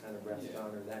need this kind of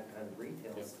restaurant, or that kind of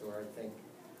retail store. I think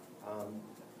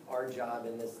our job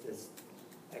in this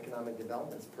economic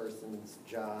development person's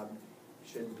job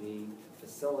should be to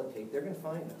facilitate. They're going to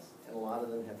find us, and a lot of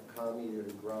them have come either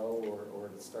to grow or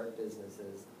to start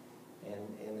businesses.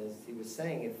 And as he was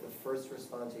saying, if the first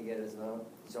response you get is no,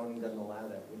 zoning doesn't allow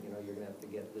that, you know, you're going to have to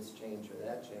get this change or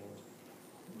that change,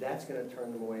 that's going to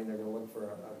turn them away, and they're going to look for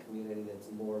a community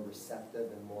that's more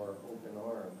receptive and more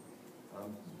open-armed.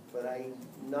 But I'm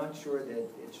not sure that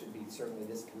it should be certainly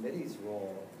this committee's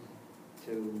role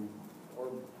to, or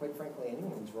quite frankly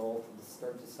anyone's role, to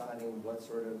start deciding what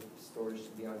sort of stores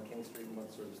should be on King Street and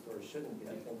what sort of stores shouldn't be.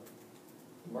 I think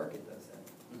the market does that.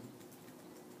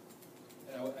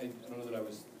 And I don't know that I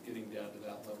was getting down to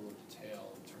that level of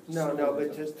detail in terms of. No,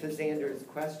 but just to Xander's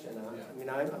question, I mean,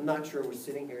 I'm not sure we're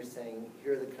sitting here saying,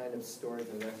 here are the kind of stores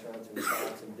and restaurants and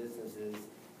shops and businesses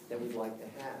that we'd like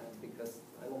to have, because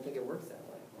I don't think it works that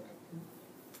way.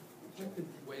 I could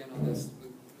weigh in on this,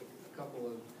 a couple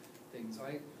of things.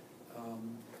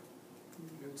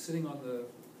 Sitting on the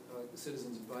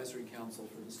Citizens Advisory Council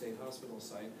for the State Hospital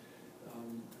site,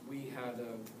 we had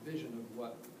a vision of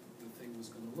what the thing was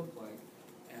going to look like.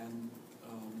 And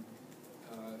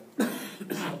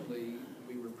suddenly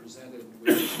we were presented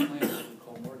with a plan for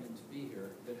Cole Morgan to be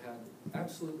here that had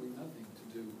absolutely nothing to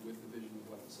do with the vision of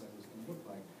what the site was going to look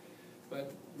like.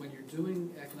 But when you're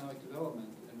doing economic development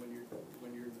and when you're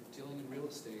dealing in real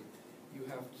estate, you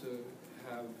have to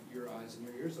have your eyes and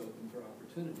your ears open for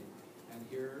opportunity. And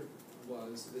here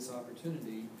was this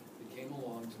opportunity that came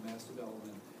along to mass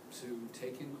development to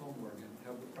take in Cole Morgan,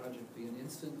 have the project be an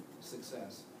instant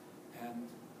success. And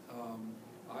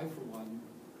I, for one,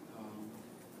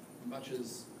 much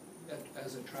as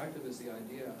attractive as the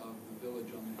idea of the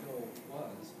village on the hill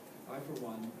was, I, for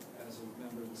one, as a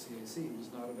member of the CAC,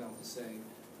 was not about to say,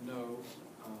 no,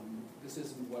 this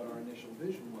isn't what our initial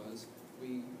vision was.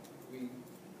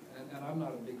 And I'm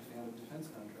not a big fan of defense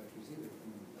contractors either,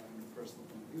 from a personal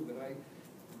point of view,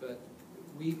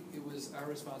 it was our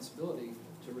responsibility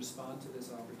to respond to this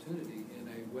opportunity in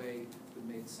a way that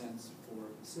made sense for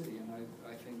the city, and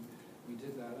I think we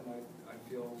did that, and I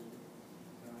feel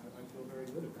very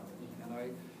good about it.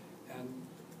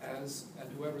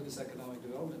 And whoever this economic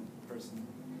development person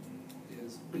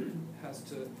is, has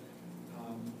to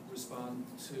respond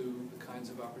to the kinds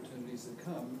of opportunities that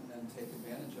come and take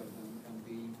advantage of them and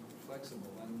be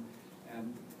flexible.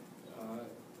 And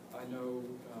I know,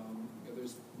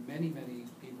 there's many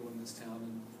people in this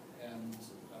town, and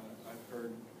I've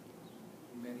heard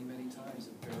many times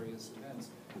at various events,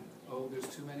 oh, there's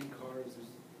too many cars,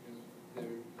 we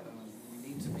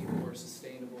need to be more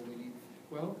sustainable,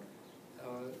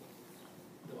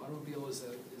 the automobile is a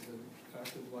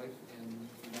fact of life in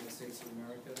the United States of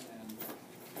America, and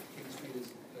King Street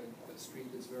is a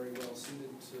street that's very well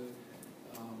suited to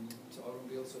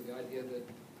automobiles, so the idea that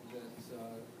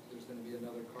there's going to be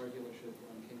another car dealership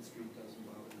on King Street doesn't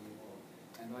bother me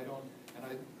at all. And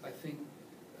I think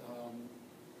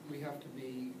we have to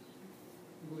be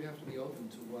open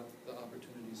to what the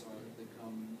opportunities are that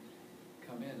come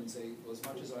in and say, well, as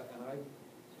much as I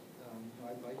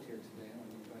biked here today, and I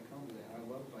went back home today. I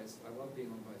love being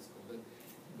on a bicycle,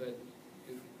 but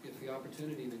if the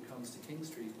opportunity that comes to King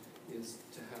Street is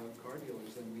to have car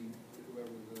dealers, then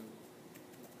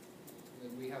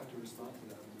we have to respond to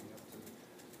that, and we have to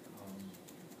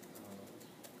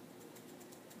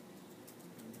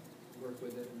work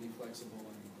with it and be flexible,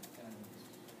 and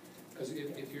because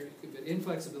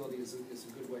inflexibility is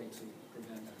a good way to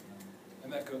prevent economic.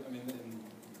 And that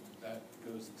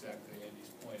goes exactly to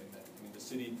Andy's point, in that, the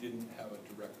city didn't have a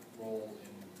direct role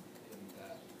in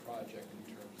that project in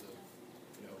terms of,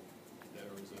 there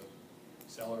was a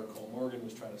seller, Cole Morgan,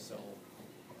 was trying to sell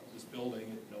this building.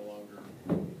 It no longer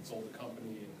sold the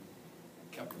company and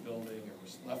kept the building, or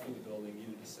was left with the building,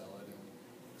 needed to sell it. And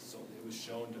so it was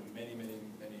shown to many,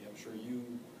 I'm sure you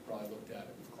probably looked at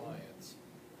it with clients,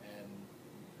 and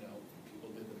people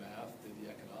did the math, did the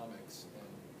economics, and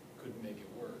couldn't make it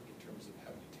work in terms of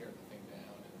having to tear the thing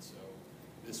down. And so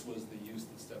this was the use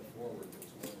that stepped forward that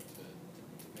was willing to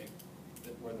make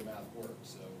that where the math worked.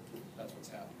 So that's what's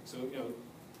happening. So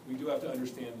we do have to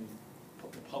understand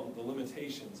the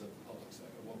limitations of the public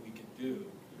sector, what we can do.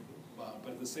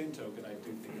 But at the same token, I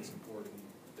do think it's important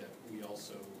that we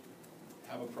also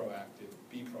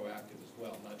be proactive as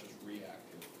well, not just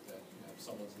reactive. That if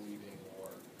someone's leaving or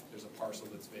there's a parcel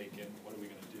that's vacant, what are we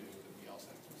going to do? That we also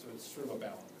have to. So it's sort of a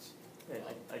balance.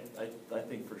 I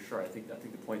think for sure. I think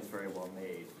the point's very well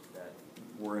made that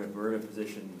we're in a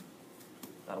position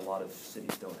that a lot of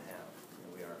cities don't have.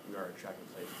 We are an attractive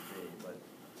place to be, but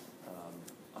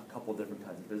a couple different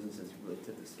kinds of businesses really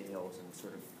tip the scales and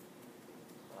sort of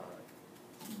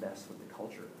mess with the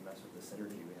culture, mess with the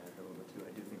synergy we have a little bit too.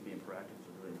 I do think being proactive is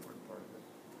a really important part of it,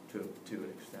 to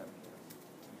an extent.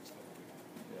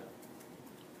 Yeah.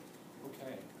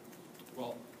 Okay.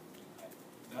 Well,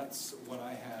 that's what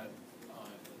I had,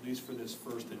 at least for this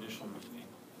first initial meeting.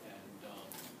 And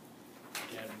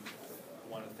again,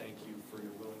 I want to thank you for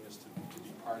your willingness to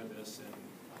be part of this. And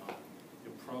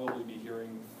you'll probably be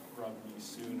hearing from me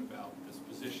soon about this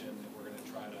position, that we're going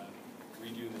to try to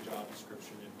redo the job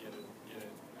description and get it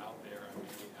out there. I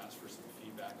may ask for some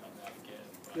feedback on that again.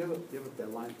 But, do you have a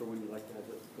deadline for when you'd like to have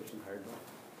this person hired by?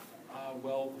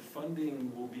 Well, the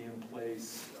funding will be in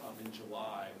place in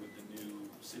July with the new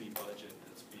city budget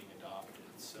that's being adopted.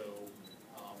 So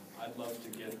I'd love to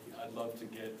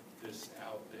get this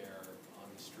out there on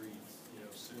the streets,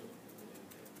 soon,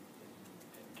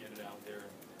 and get it out there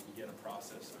and begin a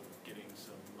process of getting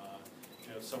some,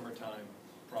 summertime,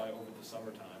 probably over the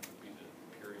summertime would be the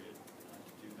period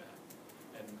to do that.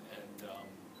 And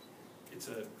it's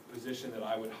a position that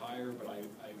I would hire, but I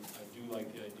do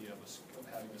like the idea of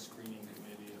having a screening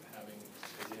committee, of having,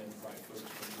 again, probably folks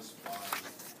from this body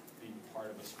being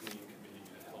part of a screening committee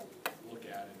to help look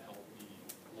at and help me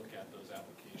look at those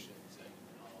applications, and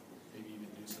maybe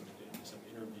even do some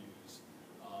interviews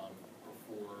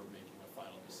before making a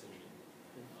final decision.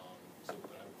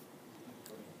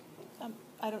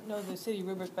 I don't know the city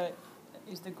rubric, but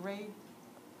is the grade,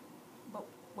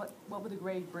 what would the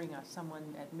grade bring us? Someone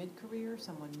at mid-career,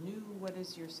 someone new? What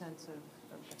is your sense of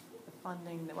the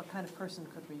funding? What kind of person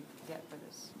could we get for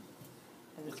this?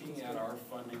 Looking at our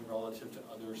funding relative to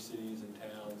other cities and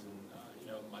towns,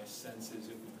 and my sense is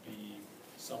it would be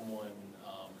someone,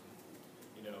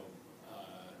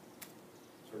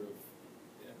 sort of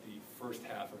at the first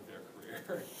half of their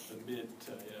career, the mid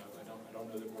to, I don't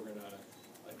know that we're gonna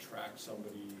attract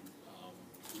somebody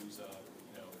who's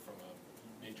from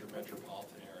a major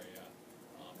metropolitan area,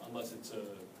 unless it's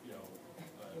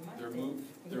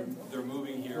they're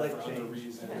moving here for other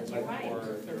reasons,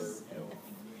 or they're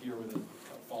here with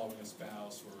following a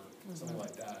spouse or something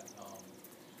like that.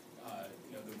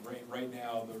 Right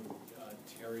now,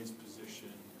 Terry's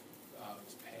position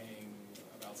is paying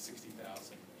about $60,000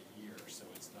 a year, so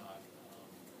it's not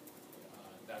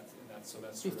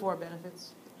that's sort Before of,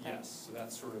 benefits? yes, so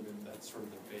that's sort of the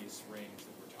base range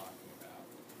that we're talking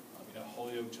about.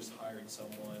 Holyoke just hired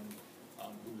someone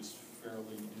who was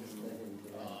fairly new,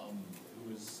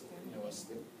 who was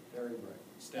Very bright.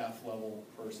 staff level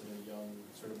person, a young,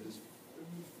 sort of his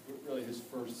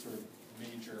first sort of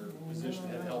major position,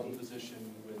 had held a position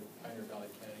with Pioneer Valley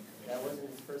Planning Commission. That wasn't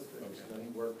his first position. Okay. He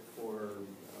worked for,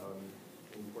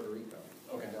 in Puerto Rico.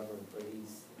 Okay. Government, but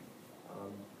he's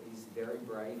very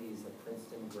bright. He's a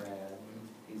Princeton grad.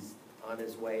 He's on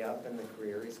his way up in the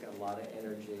career. He's got a lot of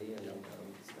energy, and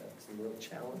he's got some real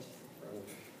challenges in front of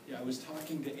him. Yeah, I was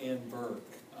talking to Ann Burke,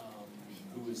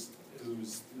 who's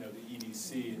the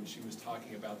EDC, and she was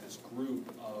talking about this group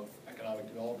of economic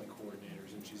development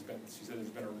coordinators, and she said there's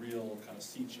been a real kind of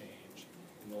sea change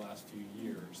in the last few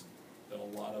years, that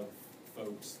a lot of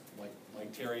folks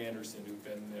like Terry Anderson, who've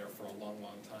been there for a long,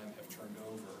 long time, have turned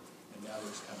over, and now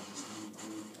there's kind of this new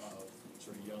group of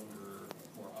sort of younger,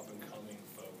 more up-and-coming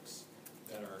folks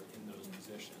that are in those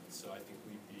positions. So I think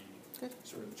we'd be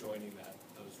sort of joining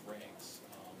those ranks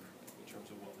in terms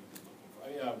of what we've been looking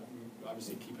for. We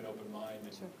obviously keep an open mind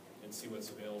and see what's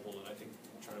available, and I think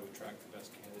we'll try to attract the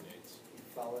best candidates. He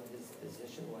followed his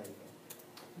position like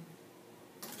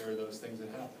There are those things that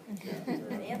happen.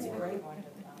 And Ann's a great one,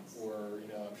 to be honest. Or,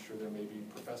 I'm sure there may be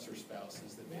professor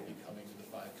spouses that may be coming to the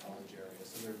 5 college area,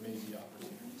 so there may be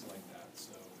opportunities like that,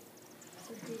 so.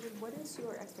 So David, what is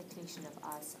your expectation of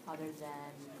us other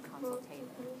than consultative?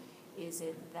 Is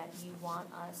it that you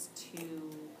want us to,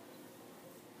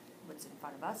 what's in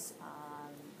front of us,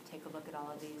 take a look at all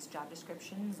of these job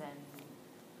descriptions and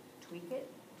tweak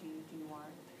it? Do you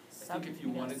want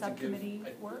subcommittee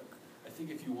work? I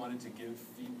think if you wanted to give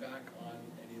feedback on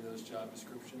any of those job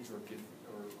descriptions, or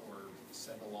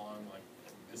send along, like,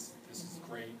 this is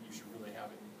great, you should really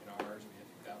have it in ours, I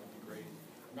think that would be great.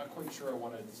 I'm not quite sure I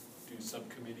want to do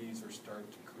subcommittees or start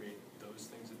to create those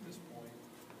things at this point.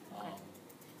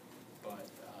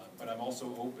 But I'm also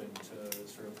open to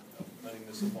sort of letting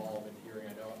this evolve and hearing.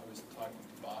 I know I was talking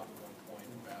to Bob at one point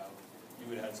about,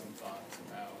 you had some thoughts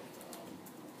about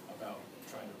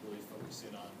trying to really focus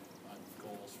in on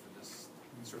goals for this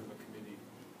sort of a committee,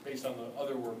 based on the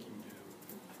other work you do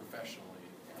professionally.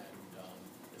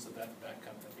 And so that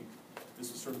kind of, I think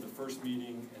this is sort of the first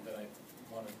meeting, and then I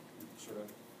want to sort of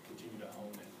continue to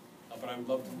hone it. But I would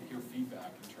love to hear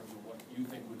feedback in terms of what you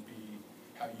think would be,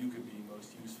 how you could be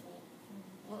most useful.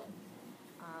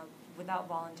 Without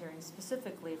volunteering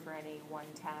specifically for any one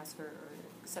task or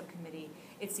subcommittee,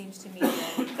 it seems to me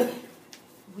that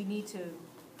we need to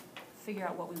figure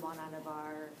out what we want out of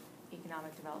our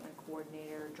economic development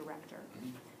coordinator director,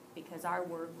 because our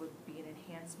work would be an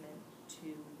enhancement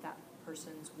to that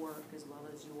person's work as well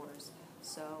as yours.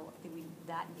 So I think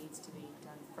that needs to be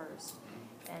done first.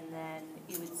 And then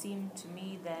it would seem to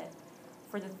me that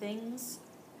for the things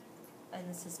in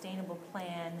the sustainable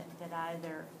plan that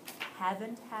either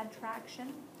haven't had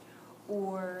traction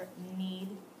or need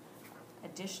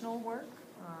additional work,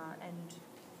 and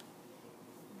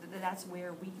that's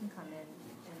where we can come in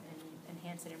and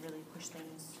enhance it and really push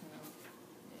things,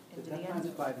 into the end.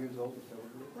 That plan's 5 years old, so.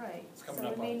 Right, It's so coming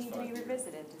up it may on its need to be 5 years.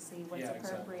 revisited to see what's Yeah,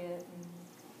 exactly. appropriate and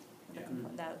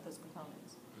Yeah. those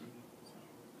components.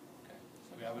 Okay.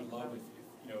 So I would love if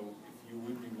you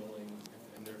would be willing,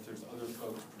 and if there's other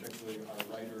folks, particularly our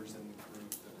writers in the group,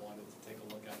 that wanted to take a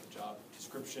look at the job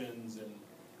descriptions and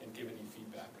give any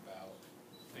feedback about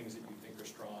things that you think are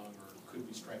strong or could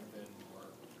be strengthened, or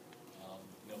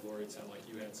Lori, it sounded like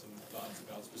you had some thoughts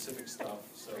about specific stuff,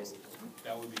 so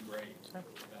that would be great. That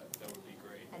would be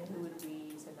great. And who would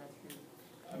we send that through?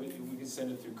 I mean, if we could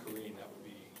send it through Corrine, that would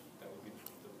be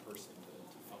the person to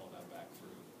funnel that back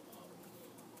through.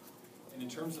 And in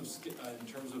terms of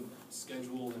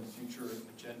schedule and future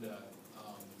agenda,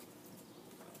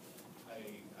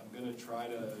 I'm going to try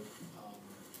to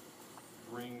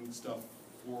bring stuff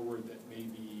forward that may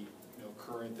be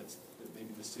current, that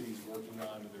maybe the city's working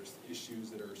on, or there's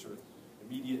issues that are sort of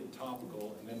immediate and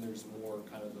topical, and then there's more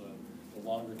kind of the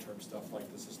longer term stuff like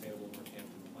the Sustainable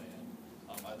Northampton Plan.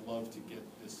 I'd love to get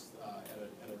this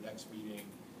at a next meeting,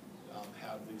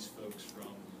 have these folks from,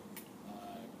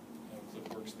 Clip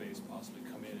Workspace possibly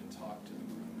come in and talk to the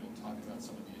group and talk about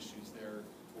some of the issues they're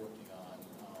working on.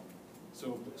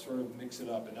 So sort of mix it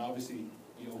up, and obviously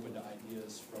be open to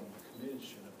ideas from the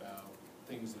commission about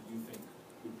things that you think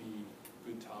would be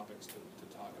good topics to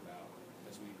talk about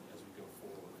as we go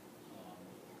forward.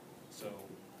 So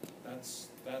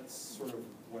that's sort of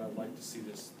what I'd like to see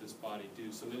this body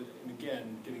do. So that, and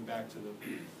again, getting back to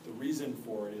the reason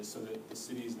for it is so that the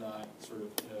city's not sort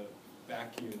of in a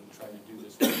vacuum trying to do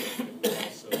this work, but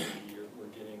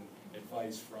we're getting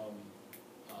advice from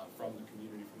the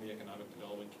community, from the economic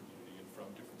development community, and from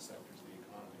different sectors of the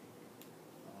economy.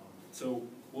 So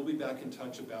we'll be back in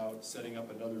touch about setting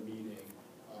up another meeting,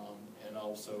 and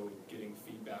also getting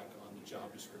feedback on the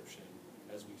job description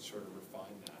as we sort of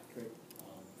refine that. Great.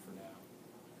 For now.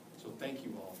 So thank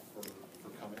you all for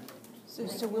coming.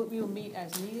 So we'll meet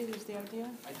as needed is the idea?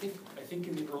 I think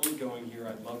in the early going here,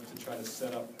 I'd love to try to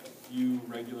set up a few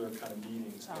regular kind of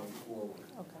meetings going forward.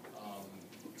 Okay.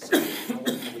 So no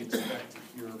one may expect to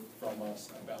hear from us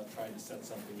about trying to set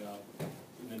something up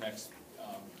in the next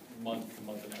month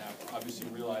and a half. Obviously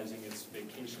realizing it's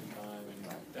vacation time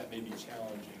and that may be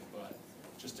challenging, but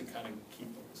just to kind of keep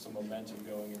some momentum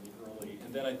going in the early.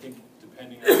 And then I think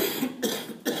depending on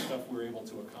the stuff we're able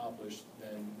to accomplish,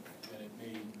 then it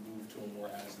may move to a more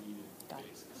as-needed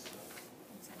basis.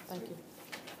 Thank you.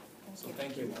 So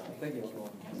thank you. Thank you all.